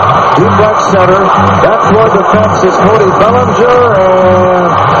ball deep left center. That's where defense is Cody Bellinger,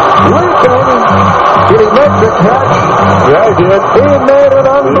 and leaping. Did he make the catch? Yeah, he did. He made an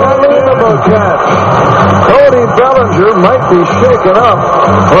unbelievable catch. Cody Bellinger might be shaken up,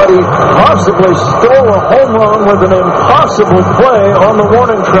 but he possibly stole a home run with an impossible play on the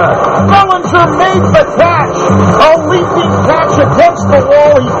warning track. Bellinger made the catch. A leaping catch against the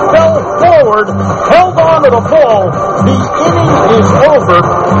wall. He fell forward, held on to the ball. The inning is over.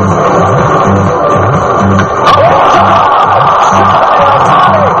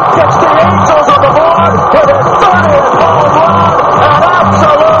 Gets the Angels on the board for their 30th home run. An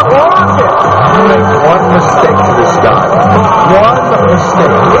absolute rocket. You make one mistake to this guy. One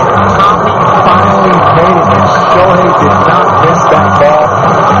mistake. Tommy finally made it, and Shohei did not miss that ball.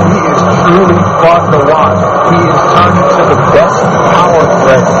 He is truly fun to watch. He is turned into the best power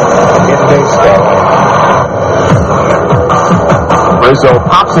threat in baseball. Rizzo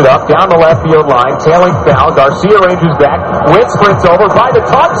pops it up down the left field line, tailing foul. Garcia ranges back. Witt sprints over by the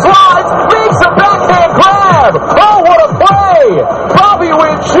top, slides, makes a backhand grab. Oh, what a play! Bobby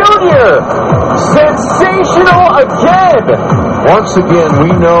Witt Jr. Sensational again. Once again,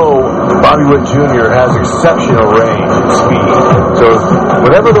 we know Bobby Witt Jr. has exceptional range and speed. So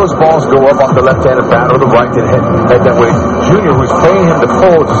whenever those balls go up off the left-handed bat or the right that head that way, Jr., who's paying him to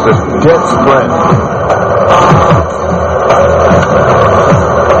pull, just a dead sprint.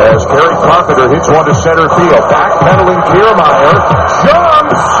 As Gary Carpenter hits one to center field, backpedaling Kiermaier,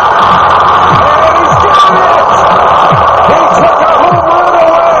 jumps, and he's got it! He took a home run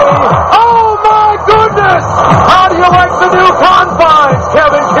away! Oh my goodness! How do you like the new confines,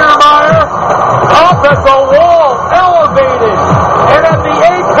 Kevin Kiermaier? Up at the wall, elevated, and at the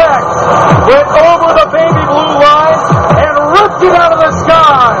apex, went over the baby blue line and ripped it out of the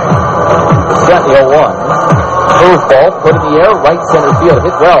sky! Set the 0-1. Curveball, put in the air, right center field,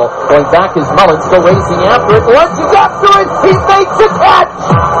 hit well. Going back is Mullins, still racing after it. Lunging after it, he makes a catch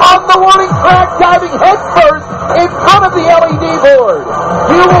on the warning track, diving headfirst in front of the LED board.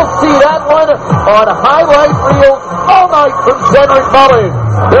 You will see that one on highlight reels all night from Cedric Mullins.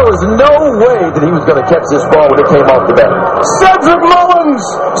 There was no way that he was going to catch this ball when it came off the bat. Cedric Mullins,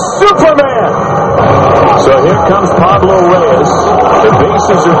 Superman! So here comes Pablo Reyes. The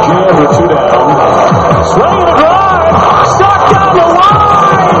bases are jammed with two down. Swinging a drive, shot down the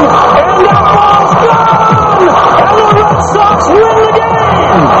line, and that ball's gone! And the Red Sox win the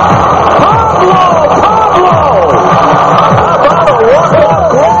game! Pablo! How about a walk-off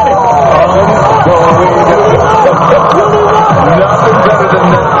granite? Nothing better than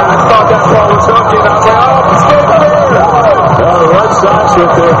that. I thought that ball was hooking. I was like, oh, it's getting there. The Red Sox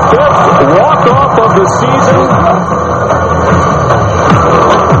with their fifth walk-off of the season.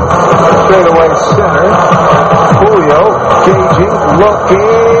 Straightaway center. Julio, gauging,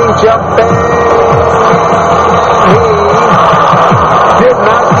 looking, jumping. He did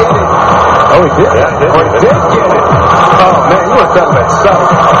not get it. Oh, he did? Yeah, he did get it. Oh, man, you were talking about stuff.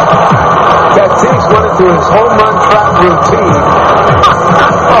 Tatis went into his home run trap routine.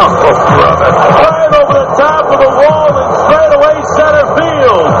 Oh, brother. Right over the top of the wall in straightaway center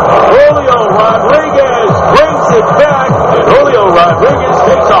field. Julio Rodriguez brings it back, and Julio Rodriguez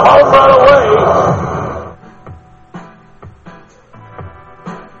takes a home run away.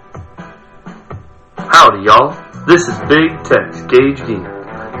 Howdy, y'all. This is Big Tex Gage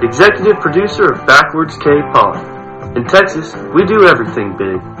Gainer, executive producer of Backwards K Pod. In Texas, we do everything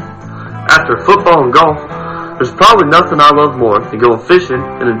big. After football and golf, there's probably nothing I love more than going fishing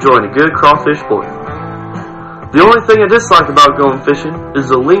and enjoying a good crawfish boil. The only thing I dislike about going fishing is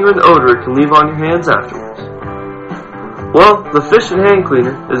the lingering odor it can leave on your hands afterwards. Well, the Fish and Hand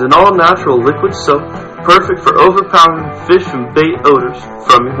Cleaner is an all-natural liquid soap perfect for overpowering fish and bait odors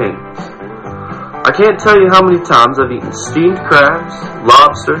from your hands. I can't tell you how many times I've eaten steamed crabs,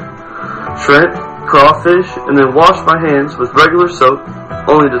 lobster, shrimp, crawfish, and then washed my hands with regular soap,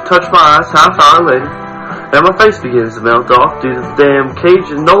 only to touch my eyes half hour later, and my face begins to melt off due to the damn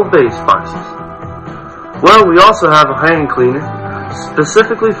Cajun no bay spices. Well, we also have a hand cleaner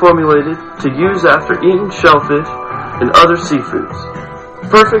specifically formulated to use after eating shellfish and other seafoods.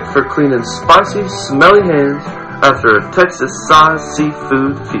 Perfect for cleaning spicy, smelly hands after a Texas-sized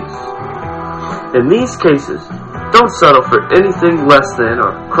seafood feast. In these cases, don't settle for anything less than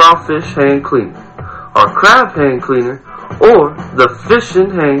our crawfish hand cleaner, our crab hand cleaner, or the fish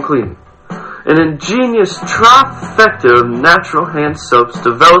and hand cleaner. An ingenious trifecta of natural hand soaps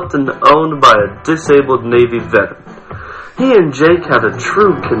developed and owned by a disabled Navy veteran. He and Jake had a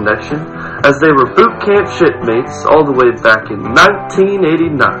true connection as they were boot camp shipmates all the way back in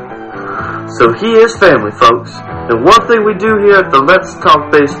 1989. So he is family, folks. And one thing we do here at the Let's Talk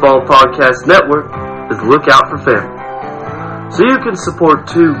Baseball Podcast Network is look out for family. So you can support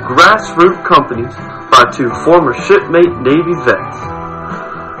two grassroots companies by two former shipmate Navy vets.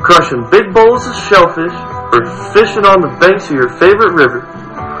 Crushing big bowls of shellfish or fishing on the banks of your favorite river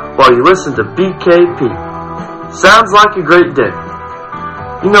while you listen to BKP. Sounds like a great day.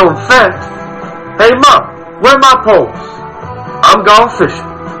 You know, in fact, hey Mom, where are my poles? I'm gone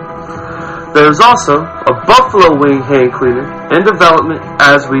fishing. There's also a buffalo wing hand cleaner in development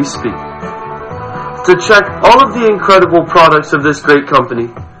as we speak. To check all of the incredible products of this great company,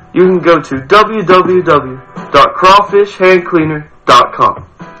 you can go to www.crawfishhandcleaner.com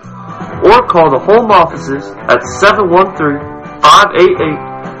or call the home offices at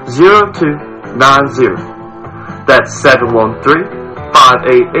 713-588-0290. That's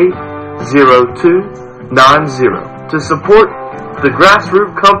 713-588-0290 to support the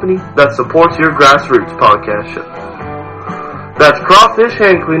grassroots company that supports your grassroots podcast show. That's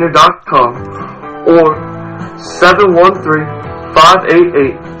crawfishhandcleaner.com or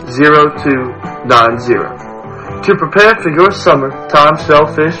 713-588-0290 to prepare for your summertime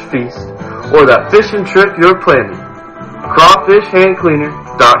shellfish feast or that fishing trip you're planning.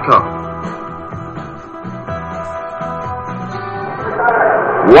 crawfishhandcleaner.com.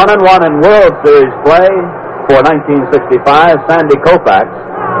 1-1 in World Series play for 1965, Sandy Koufax.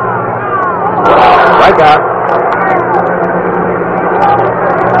 Strikeout.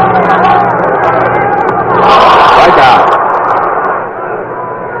 Strikeout.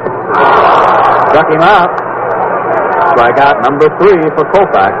 Struck him out. Strikeout number 3 for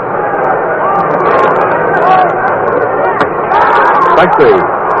Koufax. Strike 3.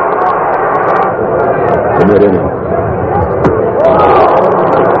 In that inning.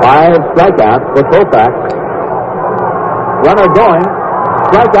 5 strikeouts for Koufax. Runner going.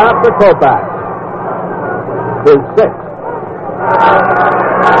 Strikeout for Koufax. His 6th.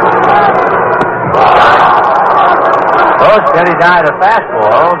 Both said he died of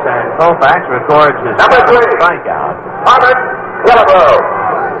fastballs, and Koufax records his number 3 strikeout. Yoshinobu.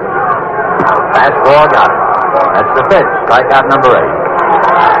 Fastball got it. That's the pitch. Strikeout number 8.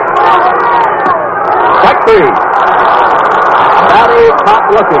 Strike 3. Batty caught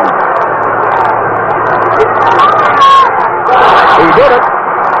looking. He did it.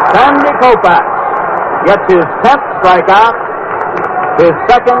 Sandy Koufax gets his 10th strikeout, his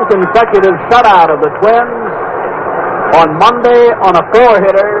 2nd consecutive shutout of the Twins on Monday on a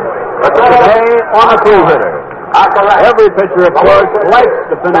 4-hitter, today on a 2-hitter. Every pitcher, of course, likes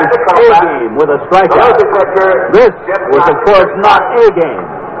to finish a game with a strikeout. This was, of course, not a game.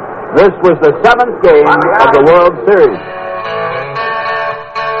 This was the 7th game of the World Series.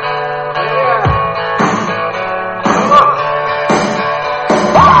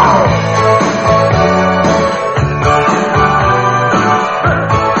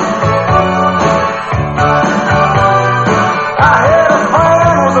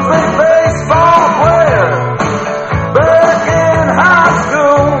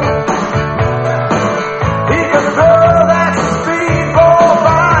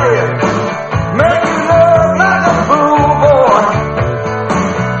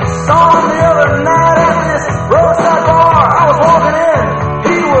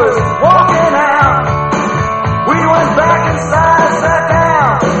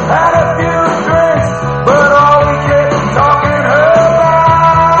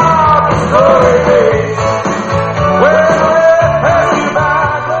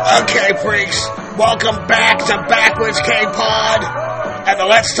 Welcome back to Backwards K-Pod and the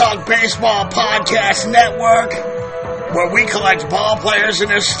Let's Talk Baseball Podcast Network, where we collect ball players and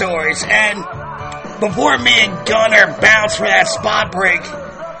their stories. And before me and Gunner bounced for that spot break,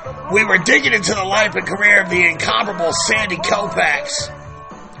 we were digging into the life and career of the incomparable Sandy Koufax.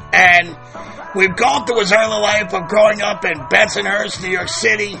 And we've gone through his early life of growing up in Bensonhurst, New York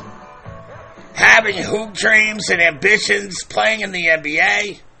City, having hoop dreams and ambitions, playing in the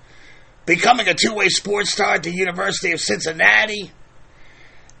NBA, becoming a two-way sports star at the University of Cincinnati.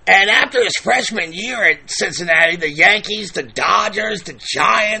 And after his freshman year at Cincinnati, the Yankees, the Dodgers, the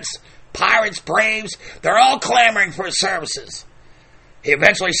Giants, Pirates, Braves, they're all clamoring for his services. He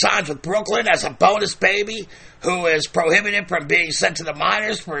eventually signs with Brooklyn as a bonus baby who is prohibited from being sent to the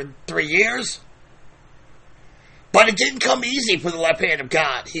minors for 3 years. But it didn't come easy for the left hand of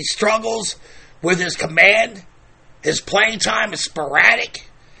God. He struggles with his command. His playing time is sporadic.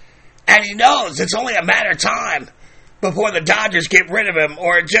 And he knows it's only a matter of time before the Dodgers get rid of him,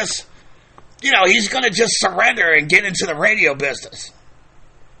 or just he's going to just surrender and get into the radio business.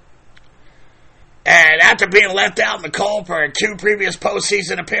 And after being left out in the cold for 2 previous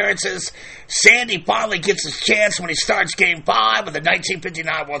postseason appearances, Sandy finally gets his chance when he starts Game 5 of the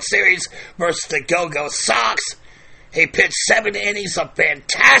 1959 World Series versus the Go-Go Sox. He pitched 7 innings of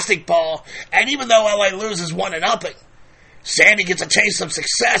fantastic ball, and even though LA loses 1-0, Sandy gets a taste of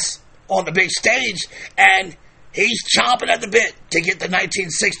success on the big stage, and he's chomping at the bit to get the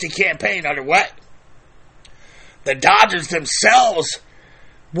 1960 campaign underway. The Dodgers themselves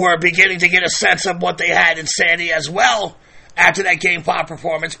were beginning to get a sense of what they had in Sandy as well after that Game 5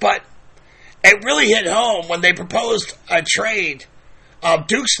 performance, but it really hit home when they proposed a trade of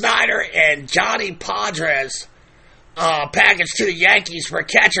Duke Snider and Johnny Padres package to the Yankees for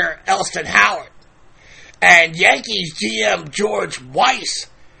catcher Elston Howard. And Yankees GM George Weiss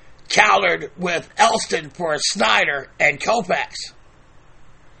countered with Elston for Snider and Koufax.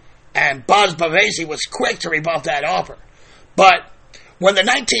 And Buzz Bavasi was quick to rebuff that offer. But when the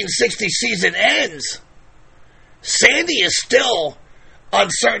 1960 season ends, Sandy is still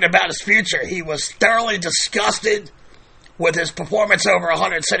uncertain about his future. He was thoroughly disgusted with his performance over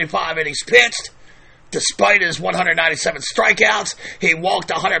 175 innings pitched. Despite his 197 strikeouts, he walked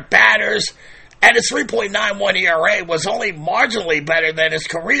 100 batters, and his 3.91 ERA was only marginally better than his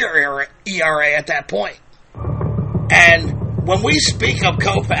career ERA at that point. And when we speak of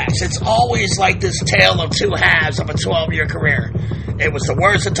Koufax, it's always like this tale of 2 halves of a 12-year career. It was the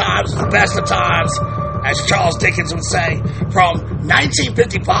worst of times, the best of times, as Charles Dickens would say. From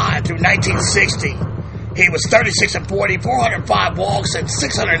 1955 through 1960, he was 36-40, 405 walks, and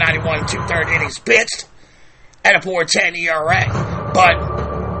 691 2/3 innings pitched, and a 4.10 ERA. But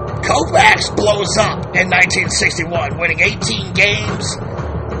Koufax blows up in 1961, winning 18 games,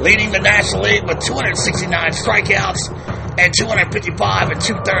 leading the National League with 269 strikeouts and 255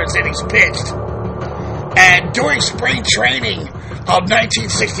 2/3 innings pitched. And during spring training of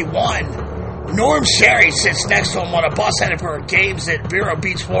 1961, Norm Sherry sits next to him on a bus headed for games at Vero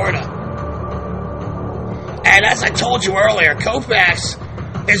Beach, Florida. And as I told you earlier, Koufax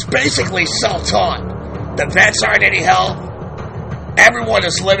is basically self-taught. The vets aren't any help. Everyone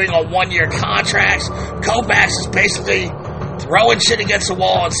is living on 1-year contracts. Koufax is basically throwing shit against the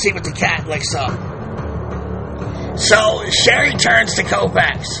wall and see what the cat licks up. So Sherry turns to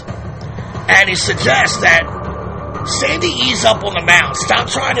Koufax and he suggests that Sandy ease up on the mound. Stop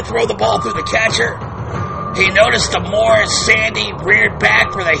trying to throw the ball through the catcher. He noticed the more Sandy reared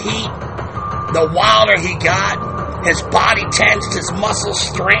back for the heat, the wilder he got. His body tensed, his muscles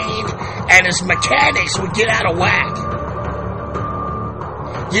strained, and his mechanics would get out of whack.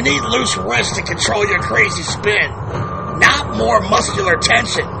 You need loose wrists to control your crazy spin, not more muscular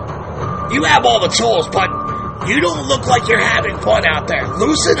tension. You have all the tools, but you don't look like you're having fun out there.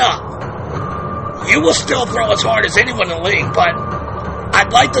 Loosen up. You will still throw as hard as anyone in the league, but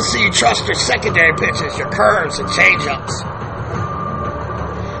I'd like to see you trust your secondary pitches, your curves and changeups.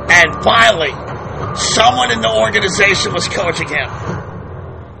 And finally, someone in the organization was coaching him.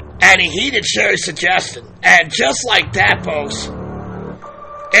 And he heeded Sherry's suggestion. And just like that, folks,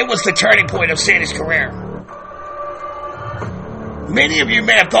 it was the turning point of Sandy's career. Many of you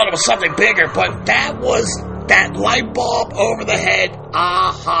may have thought it was something bigger, but that was that light bulb over the head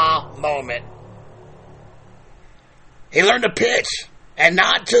aha moment. He learned to pitch and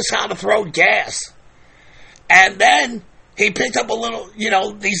not just how to throw gas. And then he picked up a little,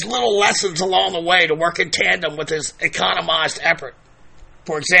 these little lessons along the way to work in tandem with his economized effort.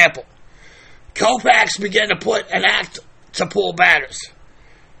 For example, Koufax began to put an act to pull batters.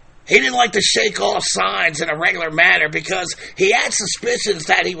 He didn't like to shake off signs in a regular manner because he had suspicions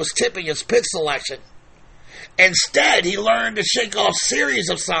that he was tipping his pitch selection. Instead, he learned to shake off series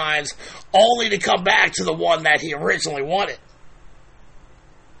of signs only to come back to the one that he originally wanted.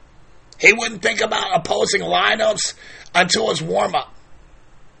 He wouldn't think about opposing lineups until his warm-ups.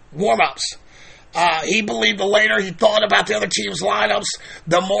 He believed the later he thought about the other team's lineups,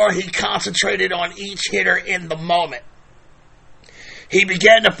 the more he concentrated on each hitter in the moment. He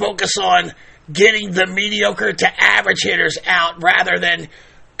began to focus on getting the mediocre to average hitters out rather than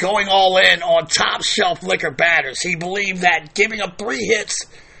going all in on top-shelf liquor batters. He believed that giving up 3 hits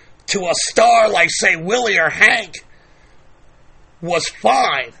to a star like, say, Willie or Hank was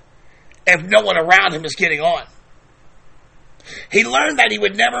fine if no one around him is getting on. He learned that he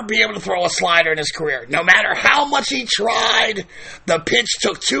would never be able to throw a slider in his career. No matter how much he tried, the pitch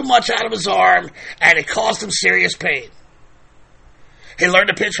took too much out of his arm, and it caused him serious pain. He learned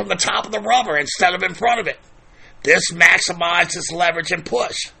to pitch from the top of the rubber instead of in front of it. This maximized his leverage and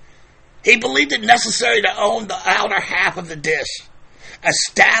push. He believed it necessary to own the outer half of the dish.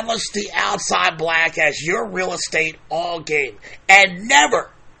 establish the outside black as your real estate all game and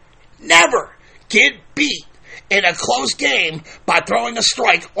never get beat in a close game by throwing a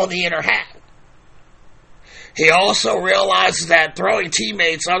strike on the inner half. He also realizes that throwing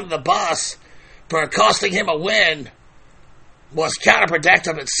teammates under the bus for costing him a win was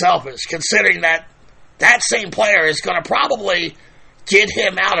counterproductive and selfish, considering that same player is going to probably get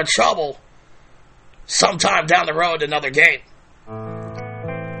him out of trouble sometime down the road in another game.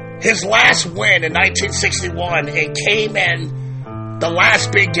 His last win in 1961, it came in the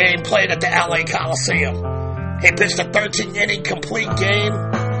last big game played at the LA Coliseum. He pitched a 13-inning complete game,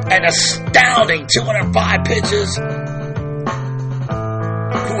 an astounding 205 pitches,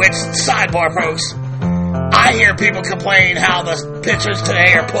 which, sidebar folks, I hear people complain how the pitchers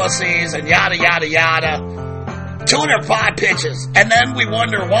today are pussies and yada, yada, yada. 205 pitches, and then we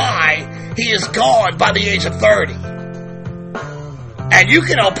wonder why he is gone by the age of 30. And you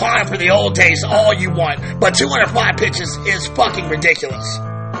can opine for the old days all you want, but 205 pitches is fucking ridiculous.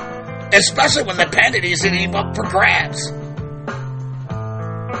 Especially when the pennant isn't even up for grabs.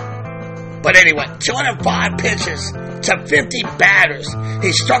 But anyway, 205 pitches to 50 batters.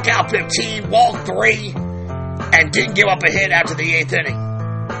 He struck out 15, walked 3, and didn't give up a hit after the 8th inning.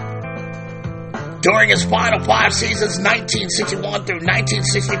 During his final 5 seasons, 1961 through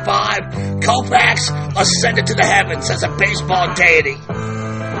 1965, Koufax ascended to the heavens as a baseball deity.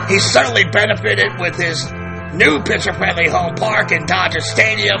 He certainly benefited with his new pitcher-friendly home park in Dodger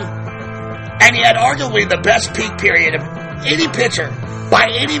Stadium, and he had arguably the best peak period of any pitcher by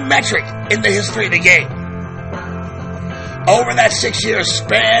any metric in the history of the game. Over that 6-year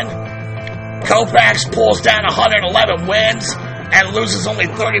span, Koufax pulls down 111 wins and loses only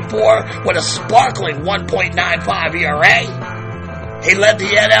 34 with a sparkling 1.95 ERA. He led the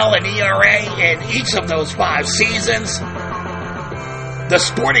NL in ERA in each of those 5 seasons. The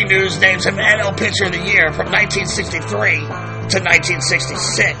Sporting News names him NL Pitcher of the Year from 1963 to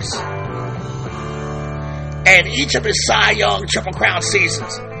 1966. And each of his Cy Young Triple Crown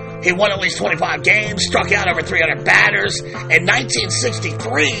seasons, he won at least 25 games, struck out over 300 batters. In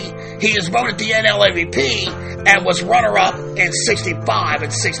 1963, he is voted the NL MVP and was runner-up in 65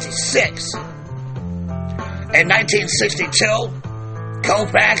 and 66. In 1962,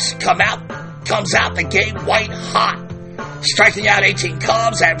 Koufax comes out the gate white hot, striking out 18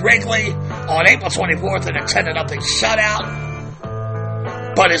 Cubs at Wrigley on April 24th in a 10-0 shutout.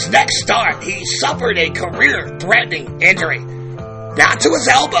 But his next start, he suffered a career-threatening injury. Not to his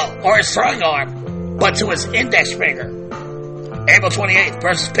elbow or his throwing arm, but to his index finger. April 28th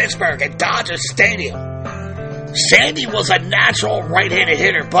versus Pittsburgh at Dodger Stadium. Sandy was a natural right-handed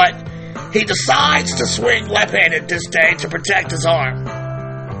hitter, but he decides to swing left-handed this day to protect his arm.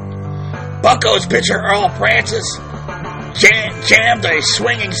 Bucco's pitcher Earl Francis jammed a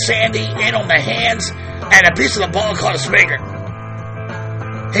swinging Sandy in on the hands, and a piece of the ball caught his finger.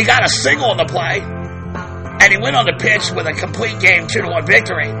 He got a single on the play, and he went on the pitch with a complete game 2-1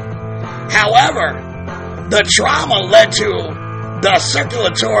 victory. However, the trauma led to the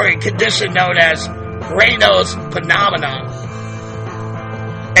circulatory condition known as Raynaud's phenomenon.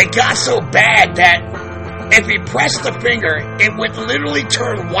 It got so bad that if he pressed the finger, it would literally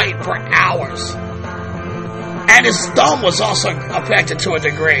turn white for hours. And his thumb was also affected to a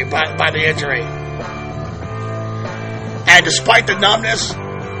degree by the injury. And despite the numbness,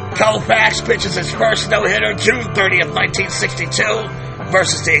 Koufax pitches his first no-hitter June 30th, 1962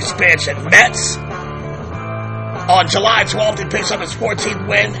 versus the expansion Mets. On July 12th, he picks up his 14th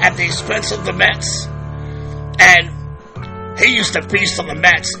win at the expense of the Mets. And he used to feast on the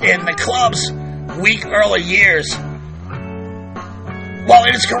Mets in the club's weak early years. Well,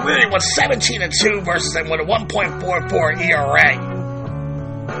 in his career, he went 17-2 versus them with a 1.44 ERA.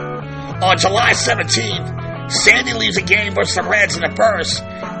 On July 17th, Sandy leaves a game versus the Reds in the first,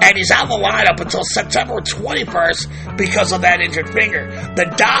 and he's out of the lineup until September 21st because of that injured finger. The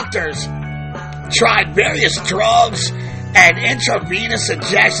doctors tried various drugs and intravenous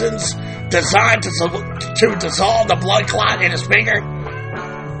injections designed to dissolve the blood clot in his finger.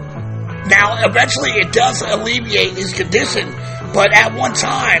 Now, eventually it does alleviate his condition, but at one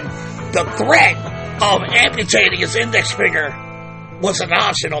time, the threat of amputating his index finger was an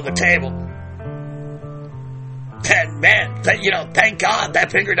option on the table. And man, thank God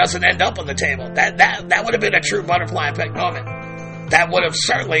that finger doesn't end up on the table. That would have been a true butterfly effect moment. That would have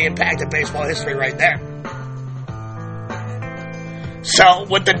certainly impacted baseball history right there. So,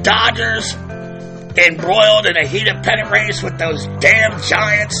 with the Dodgers embroiled in a heated pennant race with those damn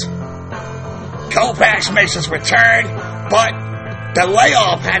Giants, Koufax makes his return, but the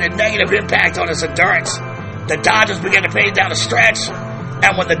layoff had a negative impact on his endurance. The Dodgers began to fade down the stretch,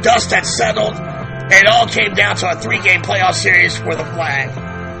 And when the dust had settled, it all came down to a 3-game playoff series for the Flag.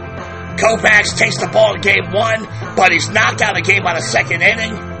 Koufax takes the ball in Game 1, but he's knocked out of the game by the second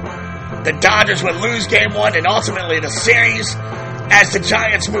inning. The Dodgers would lose Game 1 and ultimately the series, as the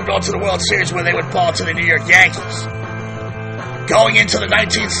Giants moved on to the World Series where they would fall to the New York Yankees. Going into the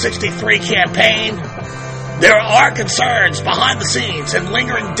 1963 campaign, there are concerns behind the scenes and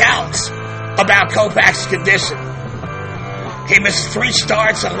lingering doubts about Koufax's condition. He missed 3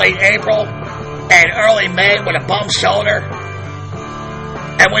 starts in late April and early May with a bum shoulder.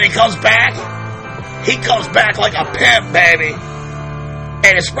 And when he comes back like a pimp, baby.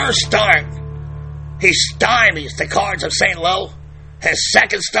 In his first start, he stymies the Cards of St. Louis. His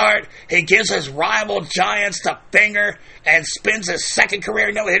second start, he gives his rival Giants the finger and spins his second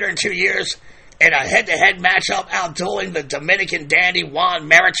career no-hitter in 2 years in a head-to-head matchup outdueling the Dominican dandy Juan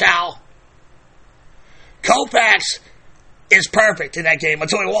Marichal. Koufax is perfect in that game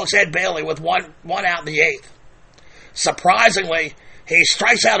until he walks Ed Bailey with one out in the 8th. Surprisingly, he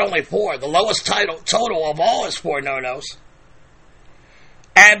strikes out only 4, the lowest total of all his 4 no-nos.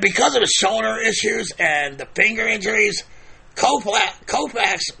 And because of his shoulder issues and the finger injuries,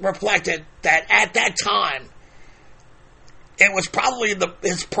 Koufax reflected that at that time, it was probably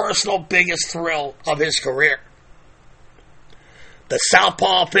his personal biggest thrill of his career. The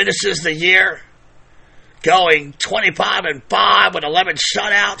southpaw finishes the year going 25-5 with 11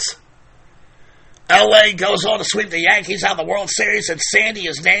 shutouts. LA goes on to sweep the Yankees out of the World Series, and Sandy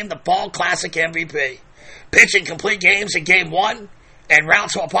is named the Fall Classic MVP. Pitching complete games in Game 1 and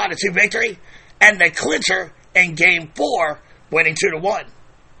rounds to a 5-2 victory, and the clincher in Game 4, winning 2-1.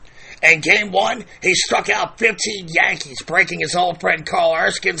 In Game 1, he struck out 15 Yankees, breaking his old friend Carl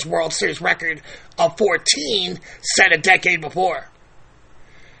Erskine's World Series record of 14 set a decade before.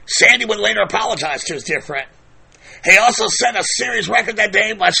 Sandy would later apologize to his dear friend. He also set a series record that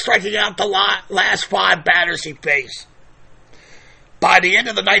day by striking out the last 5 batters he faced. By the end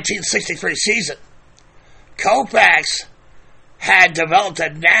of the 1963 season, Koufax had developed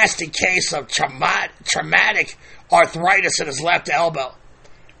a nasty case of traumatic arthritis in his left elbow,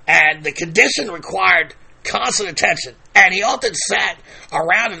 and the condition required constant attention, and he often sat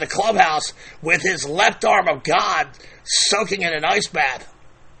around in the clubhouse with his left arm of God soaking in an ice bath.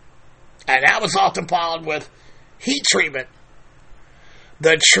 And that was often followed with heat treatment.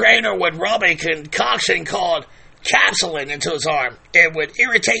 The trainer would rub a concoction called capsulin into his arm. It would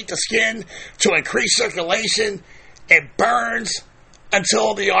irritate the skin to increase circulation. It burns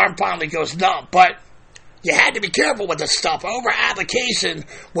until the arm finally goes numb. But you had to be careful with this stuff. Over-application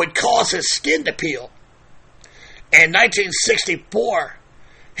would cause his skin to peel. In 1964,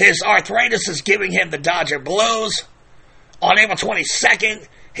 his arthritis is giving him the Dodger blues. On April 22nd,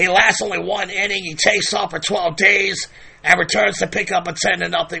 he lasts only 1 inning. He takes off for 12 days and returns to pick up a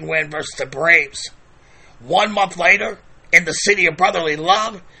 10-0 win versus the Braves. 1 month later, in the city of brotherly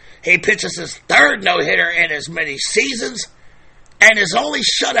love, he pitches his 3rd no-hitter in as many seasons and his only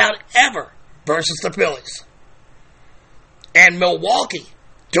shutout ever versus the Phillies. In Milwaukee,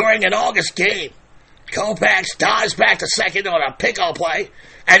 during an August game, Koufax dives back to second on a pick-up play,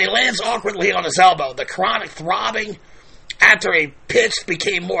 and he lands awkwardly on his elbow. The chronic throbbing after he pitched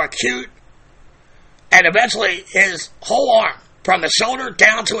became more acute, and eventually his whole arm, from the shoulder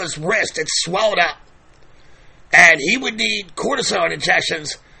down to his wrist, it swelled up. And he would need cortisone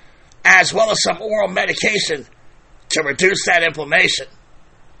injections as well as some oral medication to reduce that inflammation.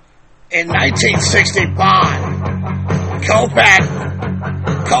 In 1965,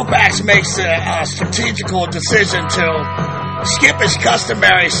 Koufax makes a strategical decision to skip his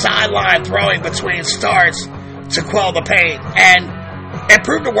customary sideline throwing between starts to quell the pain, and it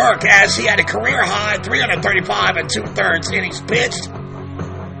proved to work as he had a career-high 335 2/3 innings pitched,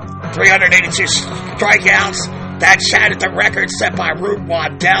 382 strikeouts. That shattered the record set by Rube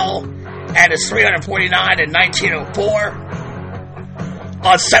Waddell and his 349 in 1904.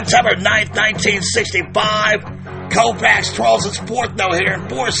 On September 9th, 1965, Koufax throws his 4th no-hitter in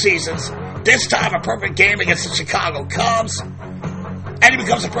 4 seasons, this time a perfect game against the Chicago Cubs, and he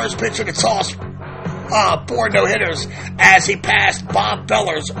becomes the first pitcher to toss 4 no-hitters as he passed Bob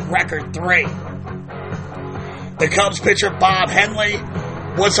Feller's record 3. The Cubs pitcher Bob Henley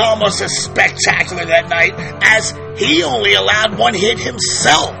was almost as spectacular that night as he only allowed 1 hit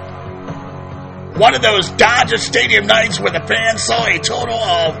himself. One of those Dodger Stadium nights where the fans saw a total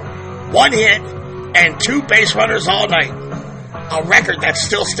of 1 hit and 2 base runners all night. A record that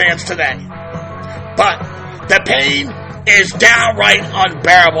still stands today. But the pain is downright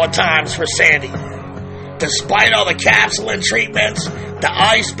unbearable at times for Sandy. Despite all the capsulin treatments, the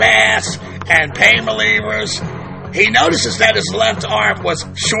ice baths, and pain relievers, He notices that his left arm was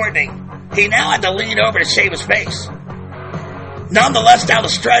shortening. He now had to lean over to shave his face. Nonetheless, down the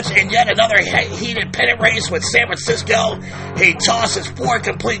stretch, in yet another heated pennant race with San Francisco, he tosses 4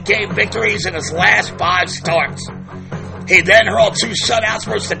 complete game victories in his last 5 starts. He then hurled 2 shutouts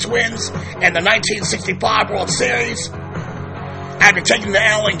versus the Twins in the 1965 World Series. After taking the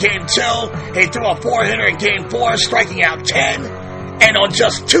L in Game 2, he threw a 4-hitter in Game 4, striking out 10. And on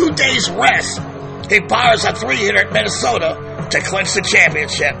just 2 days' rest, he fires a 3-hitter at Minnesota to clinch the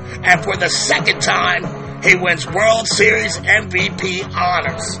championship. And for the second time, he wins World Series MVP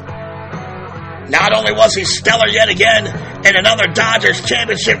honors. Not only was he stellar yet again in another Dodgers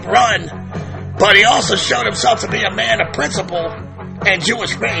championship run, but he also showed himself to be a man of principle and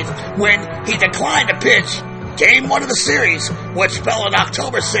Jewish faith when he declined to pitch Game 1 of the series, which fell on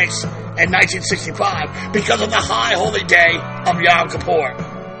October 6th in 1965 because of the high holy day of Yom Kippur.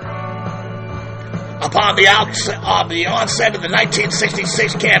 Upon the onset of the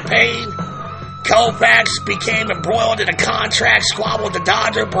 1966 campaign, Koufax became embroiled in a contract squabble with the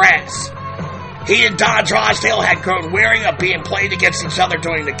Dodger brass. He and Don Drysdale had grown weary of being played against each other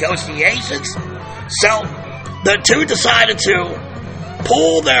during negotiations, so the two decided to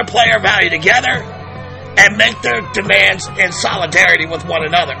pool their player value together and make their demands in solidarity with one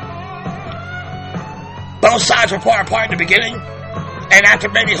another. Both sides were far apart in the beginning, and after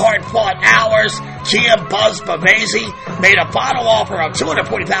many hard-fought hours, GM Buzz Bavasi made a final offer of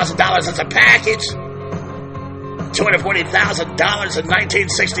 $240,000 as a package. $240,000 in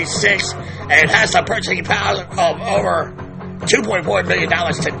 1966, and it has the purchasing power of over $2.4 million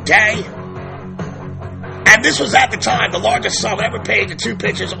today. And this was at the time the largest sum ever paid to 2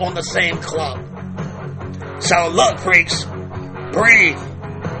 pitchers on the same club. So look, freaks, breathe.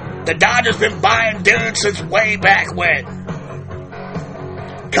 The Dodgers been buying dudes since way back when.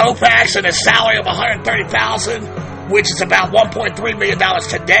 Koufax and his salary of $130,000, which is about $1.3 million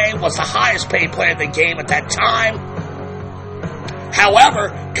today, was the highest paid player in the game at that time. However,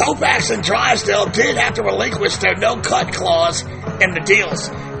 Koufax and Drysdale did have to relinquish their no-cut clause in the deals.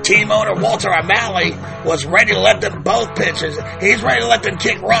 Team owner Walter O'Malley was ready to let them both pitchers. He's ready to let them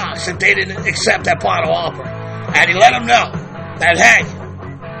kick rocks if they didn't accept that final offer. And he let them know that, hey,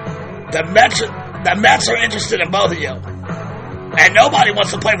 the Mets are interested in both of you. And nobody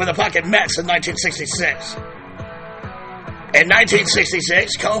wants to play for the fucking Mets in 1966. In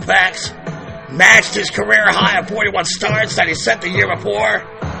 1966, Koufax matched his career high of 41 starts that he set the year before.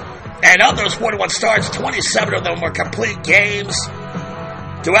 And of those 41 starts, 27 of them were complete games.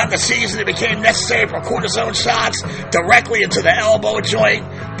 Throughout the season, it became necessary for cortisone shots directly into the elbow joint.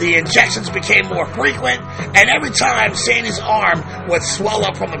 The injections became more frequent, and every time, Sandy's arm would swell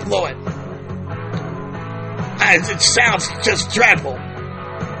up from the fluid. It sounds just dreadful.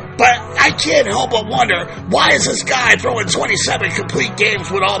 But I can't help but wonder, why is this guy throwing 27 complete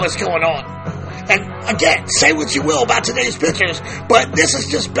games with all this going on? And again, say what you will about today's pitchers, but this is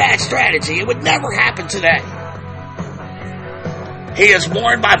just bad strategy. It would never happen today. He is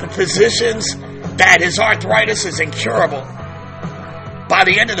warned by the physicians that his arthritis is incurable. By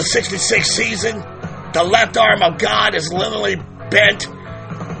the end of the 66 season, the left arm of God is literally bent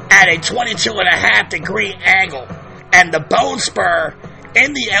at a 22.5-degree angle, and the bone spur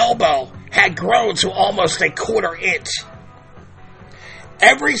in the elbow had grown to almost a 1/4 inch.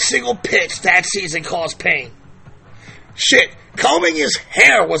 Every single pitch that season caused pain. Shit, combing his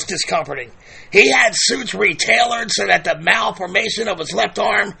hair was discomforting. He had suits retailored so that the malformation of his left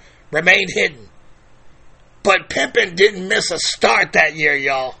arm remained hidden. But Pimpin didn't miss a start that year,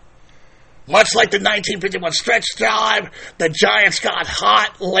 y'all. Much like the 1951 stretch drive, the Giants got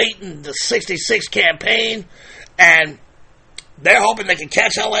hot late in the 66 campaign, and they're hoping they can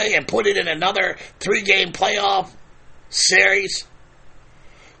catch LA and put it in another 3-game playoff series.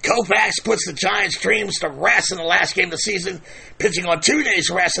 Koufax puts the Giants' dreams to rest in the last game of the season, pitching on 2 days'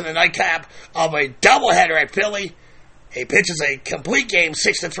 rest in the nightcap of a doubleheader at Philly. He pitches a complete game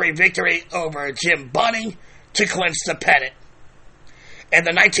 6-3 victory over Jim Bunning to clinch the pennant. In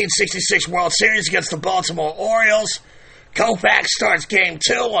the 1966 World Series against the Baltimore Orioles, Koufax starts Game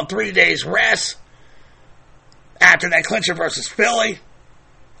 2 on 3 days' rest after that clincher versus Philly.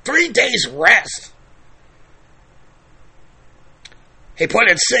 3 days' rest. He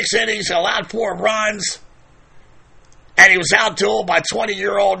put in 6 innings, allowed 4 runs, and he was outdueled by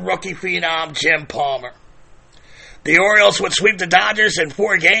 20-year-old rookie phenom Jim Palmer. The Orioles would sweep the Dodgers in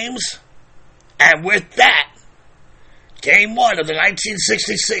 4 games, and with that, Game 1 of the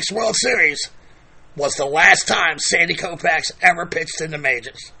 1966 World Series was the last time Sandy Koufax ever pitched in the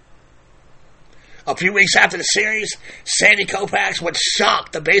majors. A few weeks after the series, Sandy Koufax would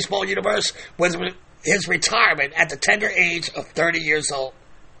shock the baseball universe with his retirement at the tender age of 30 years old.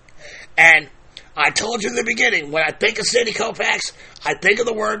 And I told you in the beginning, when I think of Sandy Koufax, I think of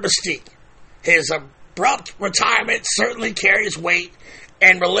the word mystique. His abrupt retirement certainly carries weight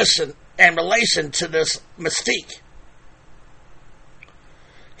in relation to this mystique.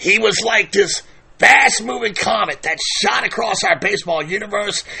 He was like this fast-moving comet that shot across our baseball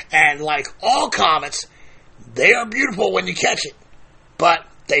universe, and like all comets, they are beautiful when you catch it, but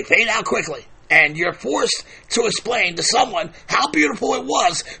they fade out quickly, and you're forced to explain to someone how beautiful it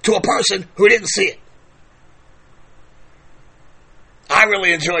was to a person who didn't see it. I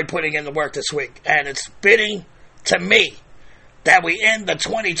really enjoyed putting in the work this week, and it's fitting to me that we end the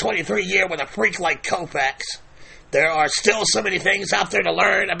 2023 year with a freak like Koufax. There are still so many things out there to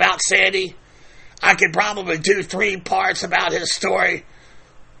learn about Sandy. I could probably do 3 parts about his story,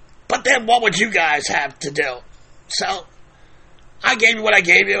 but then what would you guys have to do? So, I gave you what I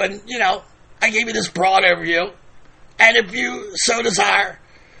gave you, and, I gave you this broad overview. And if you so desire,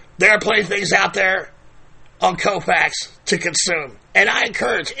 there are plenty of things out there on Koufax to consume. And I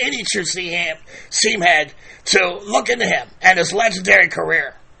encourage any true seamhead to look into him and his legendary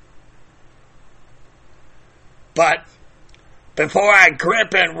career. But before I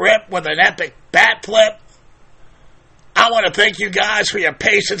grip and rip with an epic bat flip, I want to thank you guys for your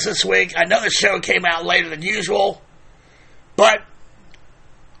patience this week. I know the show came out later than usual, but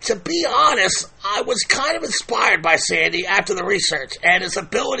to be honest, I was kind of inspired by Sandy after the research and his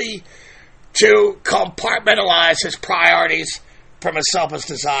ability to compartmentalize his priorities from his selfish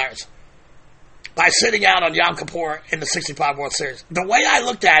desires by sitting out on Yom Kippur in the 65 World Series. The way I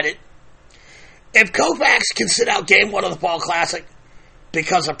looked at it, if Koufax can sit out Game 1 of the Fall Classic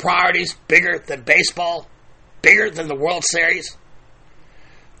because of priorities bigger than baseball, bigger than the World Series,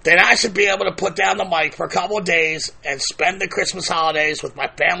 then I should be able to put down the mic for a couple of days and spend the Christmas holidays with my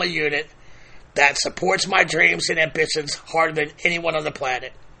family unit that supports my dreams and ambitions harder than anyone on the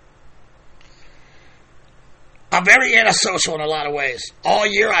planet. I'm very antisocial in a lot of ways. All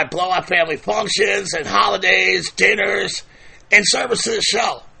year I blow out family functions and holidays, dinners, in service to the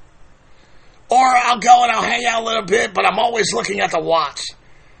show. Or I'll go and I'll hang out a little bit, but I'm always looking at the watch.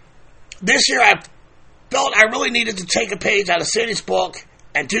 This year I felt I really needed to take a page out of Sandy's book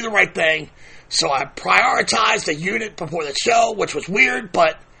and do the right thing, so I prioritized the unit before the show, which was weird,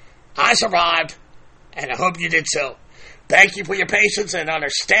 but I survived, and I hope you did too. Thank you for your patience and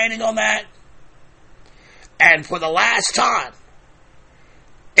understanding on that. And for the last time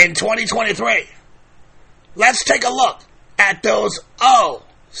in 2023, let's take a look at those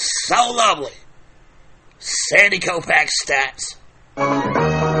so lovely Sandy Koufax stats.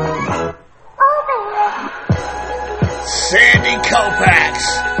 Sandy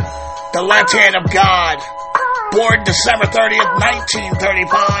Koufax, the left hand of God, born December 30th,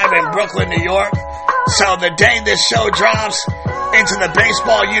 1935 in Brooklyn, New York. So the day this show drops into the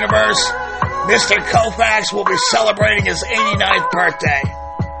baseball universe, Mr. Koufax will be celebrating his 89th birthday.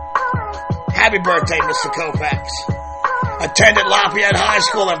 Happy birthday, Mr. Koufax. Attended Lafayette High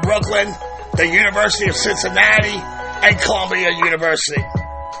School in Brooklyn, the University of Cincinnati, and Columbia University.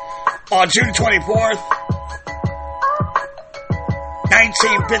 On June 24th,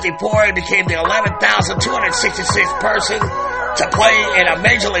 1954, he became the 11,266th person to play in a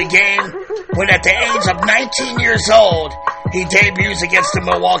Major League game when at the age of 19 years old, he debuts against the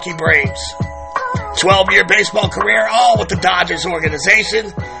Milwaukee Braves. 12-year baseball career, all with the Dodgers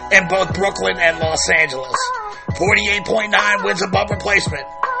organization in both Brooklyn and Los Angeles. 48.9 wins above replacement.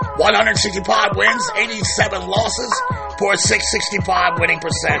 165 wins, 87 losses for a .665 winning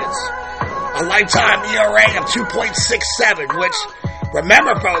percentage. A lifetime ERA of 2.67, which,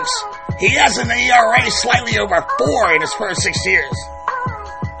 remember folks, he has an ERA slightly over 4 in his first 6 years.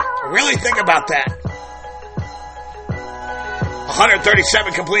 Really think about that.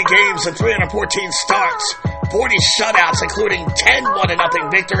 137 complete games and 314 starts, 40 shutouts, including 10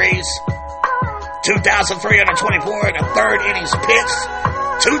 1-0 victories, 2,324 in the third innings pitched,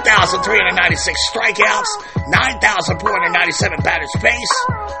 2,396 strikeouts, 9,497 batters faced,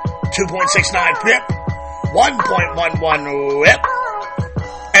 2.69 FIP, 1.11 WHIP,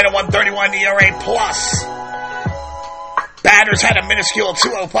 and a 131 ERA plus. Batters had a minuscule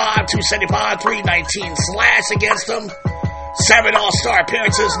 205, 275, 319 slash against them. 7 All-Star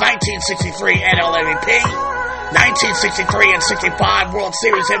appearances, 1963 NL MVP, 1963 and 65 World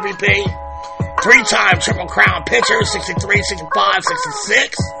Series MVP, 3-time Triple Crown pitcher, 63, 65,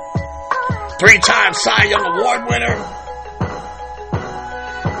 66, 3-time Cy Young Award winner.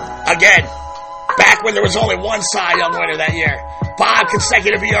 Again, back when there was only one Cy Young winner that year. 5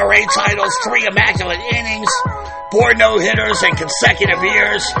 consecutive ERA titles, 3 immaculate innings, 4 no-hitters in consecutive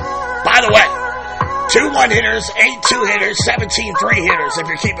years. By the way, 2 1-hitters, 8 2-hitters, 17 3-hitters if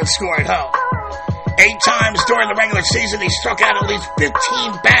you're keeping score at home. 8 times during the regular season, he struck out at least 15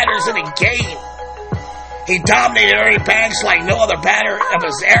 batters in a game. He dominated Ernie Banks like no other batter of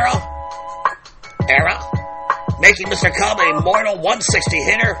his era, making Mr. Cub a mortal 160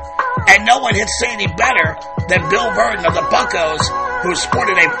 hitter, and no one hit Sandy better than Bill Burton of the Buccos, who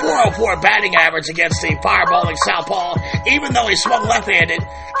sported a .404 batting average against the fireballing southpaw, even though he swung left-handed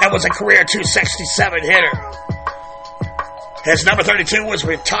and was a career .267 hitter. His number 32 was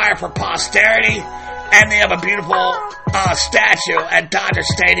retired for posterity, and they have a beautiful statue at Dodger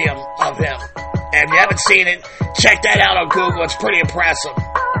Stadium of him. And if you haven't seen it, check that out on Google. It's pretty impressive.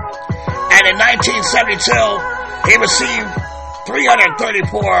 And in 1972, he received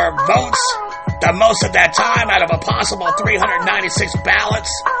 334 votes, the most at that time out of a possible 396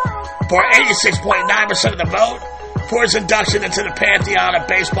 ballots, for 86.9% of the vote for his induction into the Pantheon of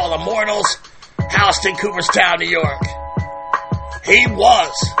Baseball Immortals, housed in Cooperstown, New York. He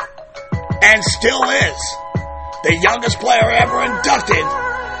was, and still is, the youngest player ever inducted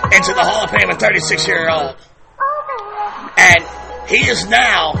into the Hall of Fame at 36-year-old. And he is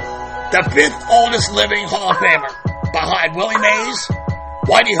now the 5th oldest living Hall of Famer, behind Willie Mays,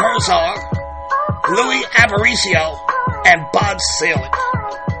 Whitey Herzog, Louis Aparicio, and Bud Selig.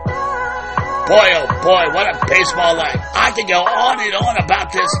 Boy, oh boy, what a baseball life. I could go on and on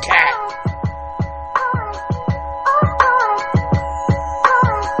about this cat.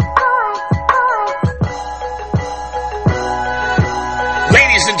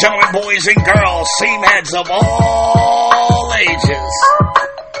 Ladies and gentlemen, boys and girls, seamheads of all ages,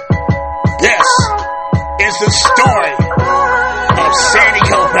 this is the story of Sandy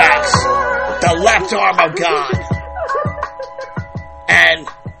Koufax, the left arm of God. And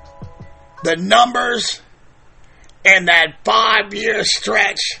the numbers in that 5-year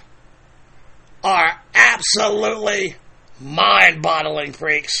stretch are absolutely mind-boggling,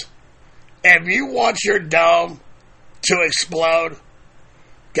 freaks. If you want your dome to explode,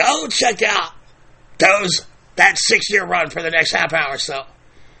 go check out that 6-year run for the next half hour or so.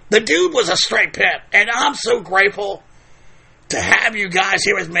 The dude was a straight pimp, and I'm so grateful to have you guys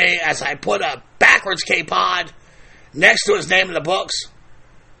here with me as I put a backwards K-Pod next to his name in the books.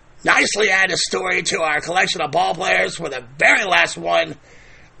 Nicely add a story to our collection of ball players for the very last one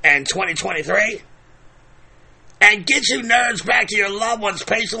in 2023. And get you nerds back to your loved ones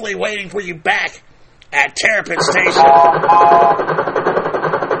patiently waiting for you back at Terrapin Station.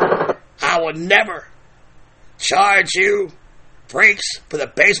 I will never charge you freaks for the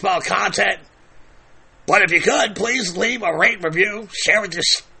baseball content, but if you could, please leave a rate review, share with your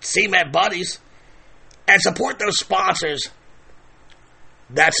CMED buddies, and support those sponsors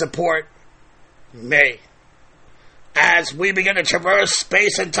that support me. As we begin to traverse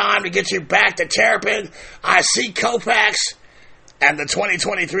space and time to get you back to Terrapin, I see Koufax and the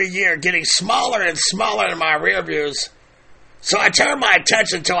 2023 year getting smaller and smaller in my rear views. So I turn my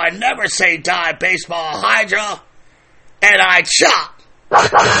attention to I never say die baseball hydra, and I chop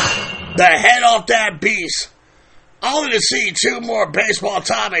the head off that beast, only to see 2 more baseball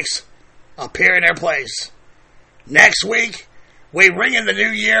topics appear in their place. Next week, we ring in the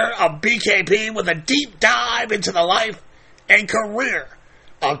new year of BKP with a deep dive into the life and career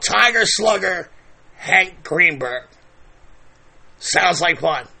of Tiger slugger Hank Greenberg. Sounds like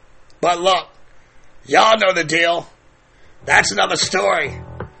fun. But look, y'all know the deal. That's another story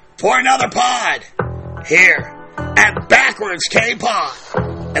for another pod here at Backwards K-Pod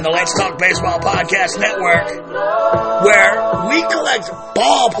and the Let's Talk Baseball Podcast Network, where we collect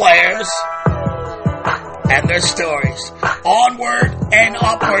ball players and their stories. Onward and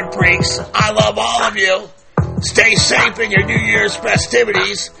upward, freaks. I love all of you. Stay safe in your New Year's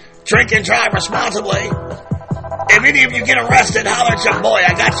festivities. Drink and drive responsibly. If any of you get arrested, holler at your boy.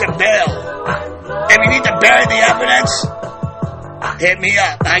 I got your bail. If you need to bury the evidence, hit me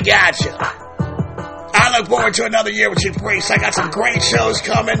up. I got you. I look forward to another year with you, freaks. I got some great shows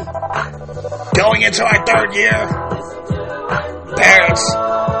coming. Going into our 3rd year. Parents,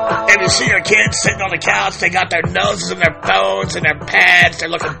 if you see your kids sitting on the couch, they got their noses in their phones and their pads, they're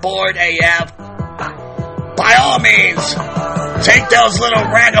looking bored AF. By all means, take those little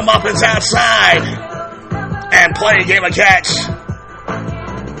ragamuffins outside and play a game of catch.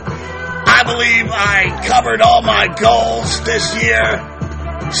 I believe I covered all my goals this year.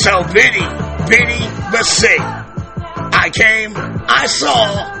 So Vinny mystique. I came, I saw,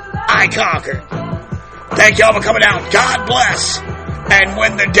 I conquered. Thank y'all for coming out. God bless and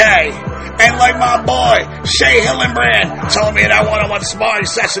win the day. And like my boy Shea Hillenbrand told me in our one-on-one sparring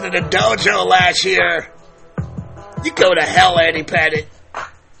session in the dojo last year, you go to hell, Eddie Pettit.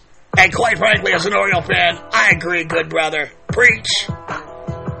 And quite frankly, as an Oriole fan, I agree, good brother. Preach.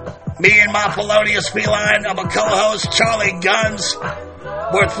 Me and my felonious feline of a co-host, Charlie Guns,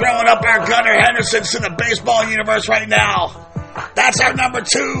 we're throwing up our Gunnar Hendersons to the baseball universe right now. That's our number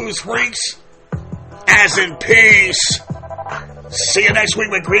 2s, freaks. As in peace. See you next week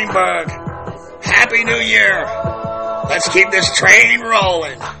with Greenberg. Happy New Year. Let's keep this train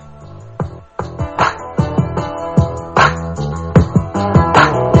rolling.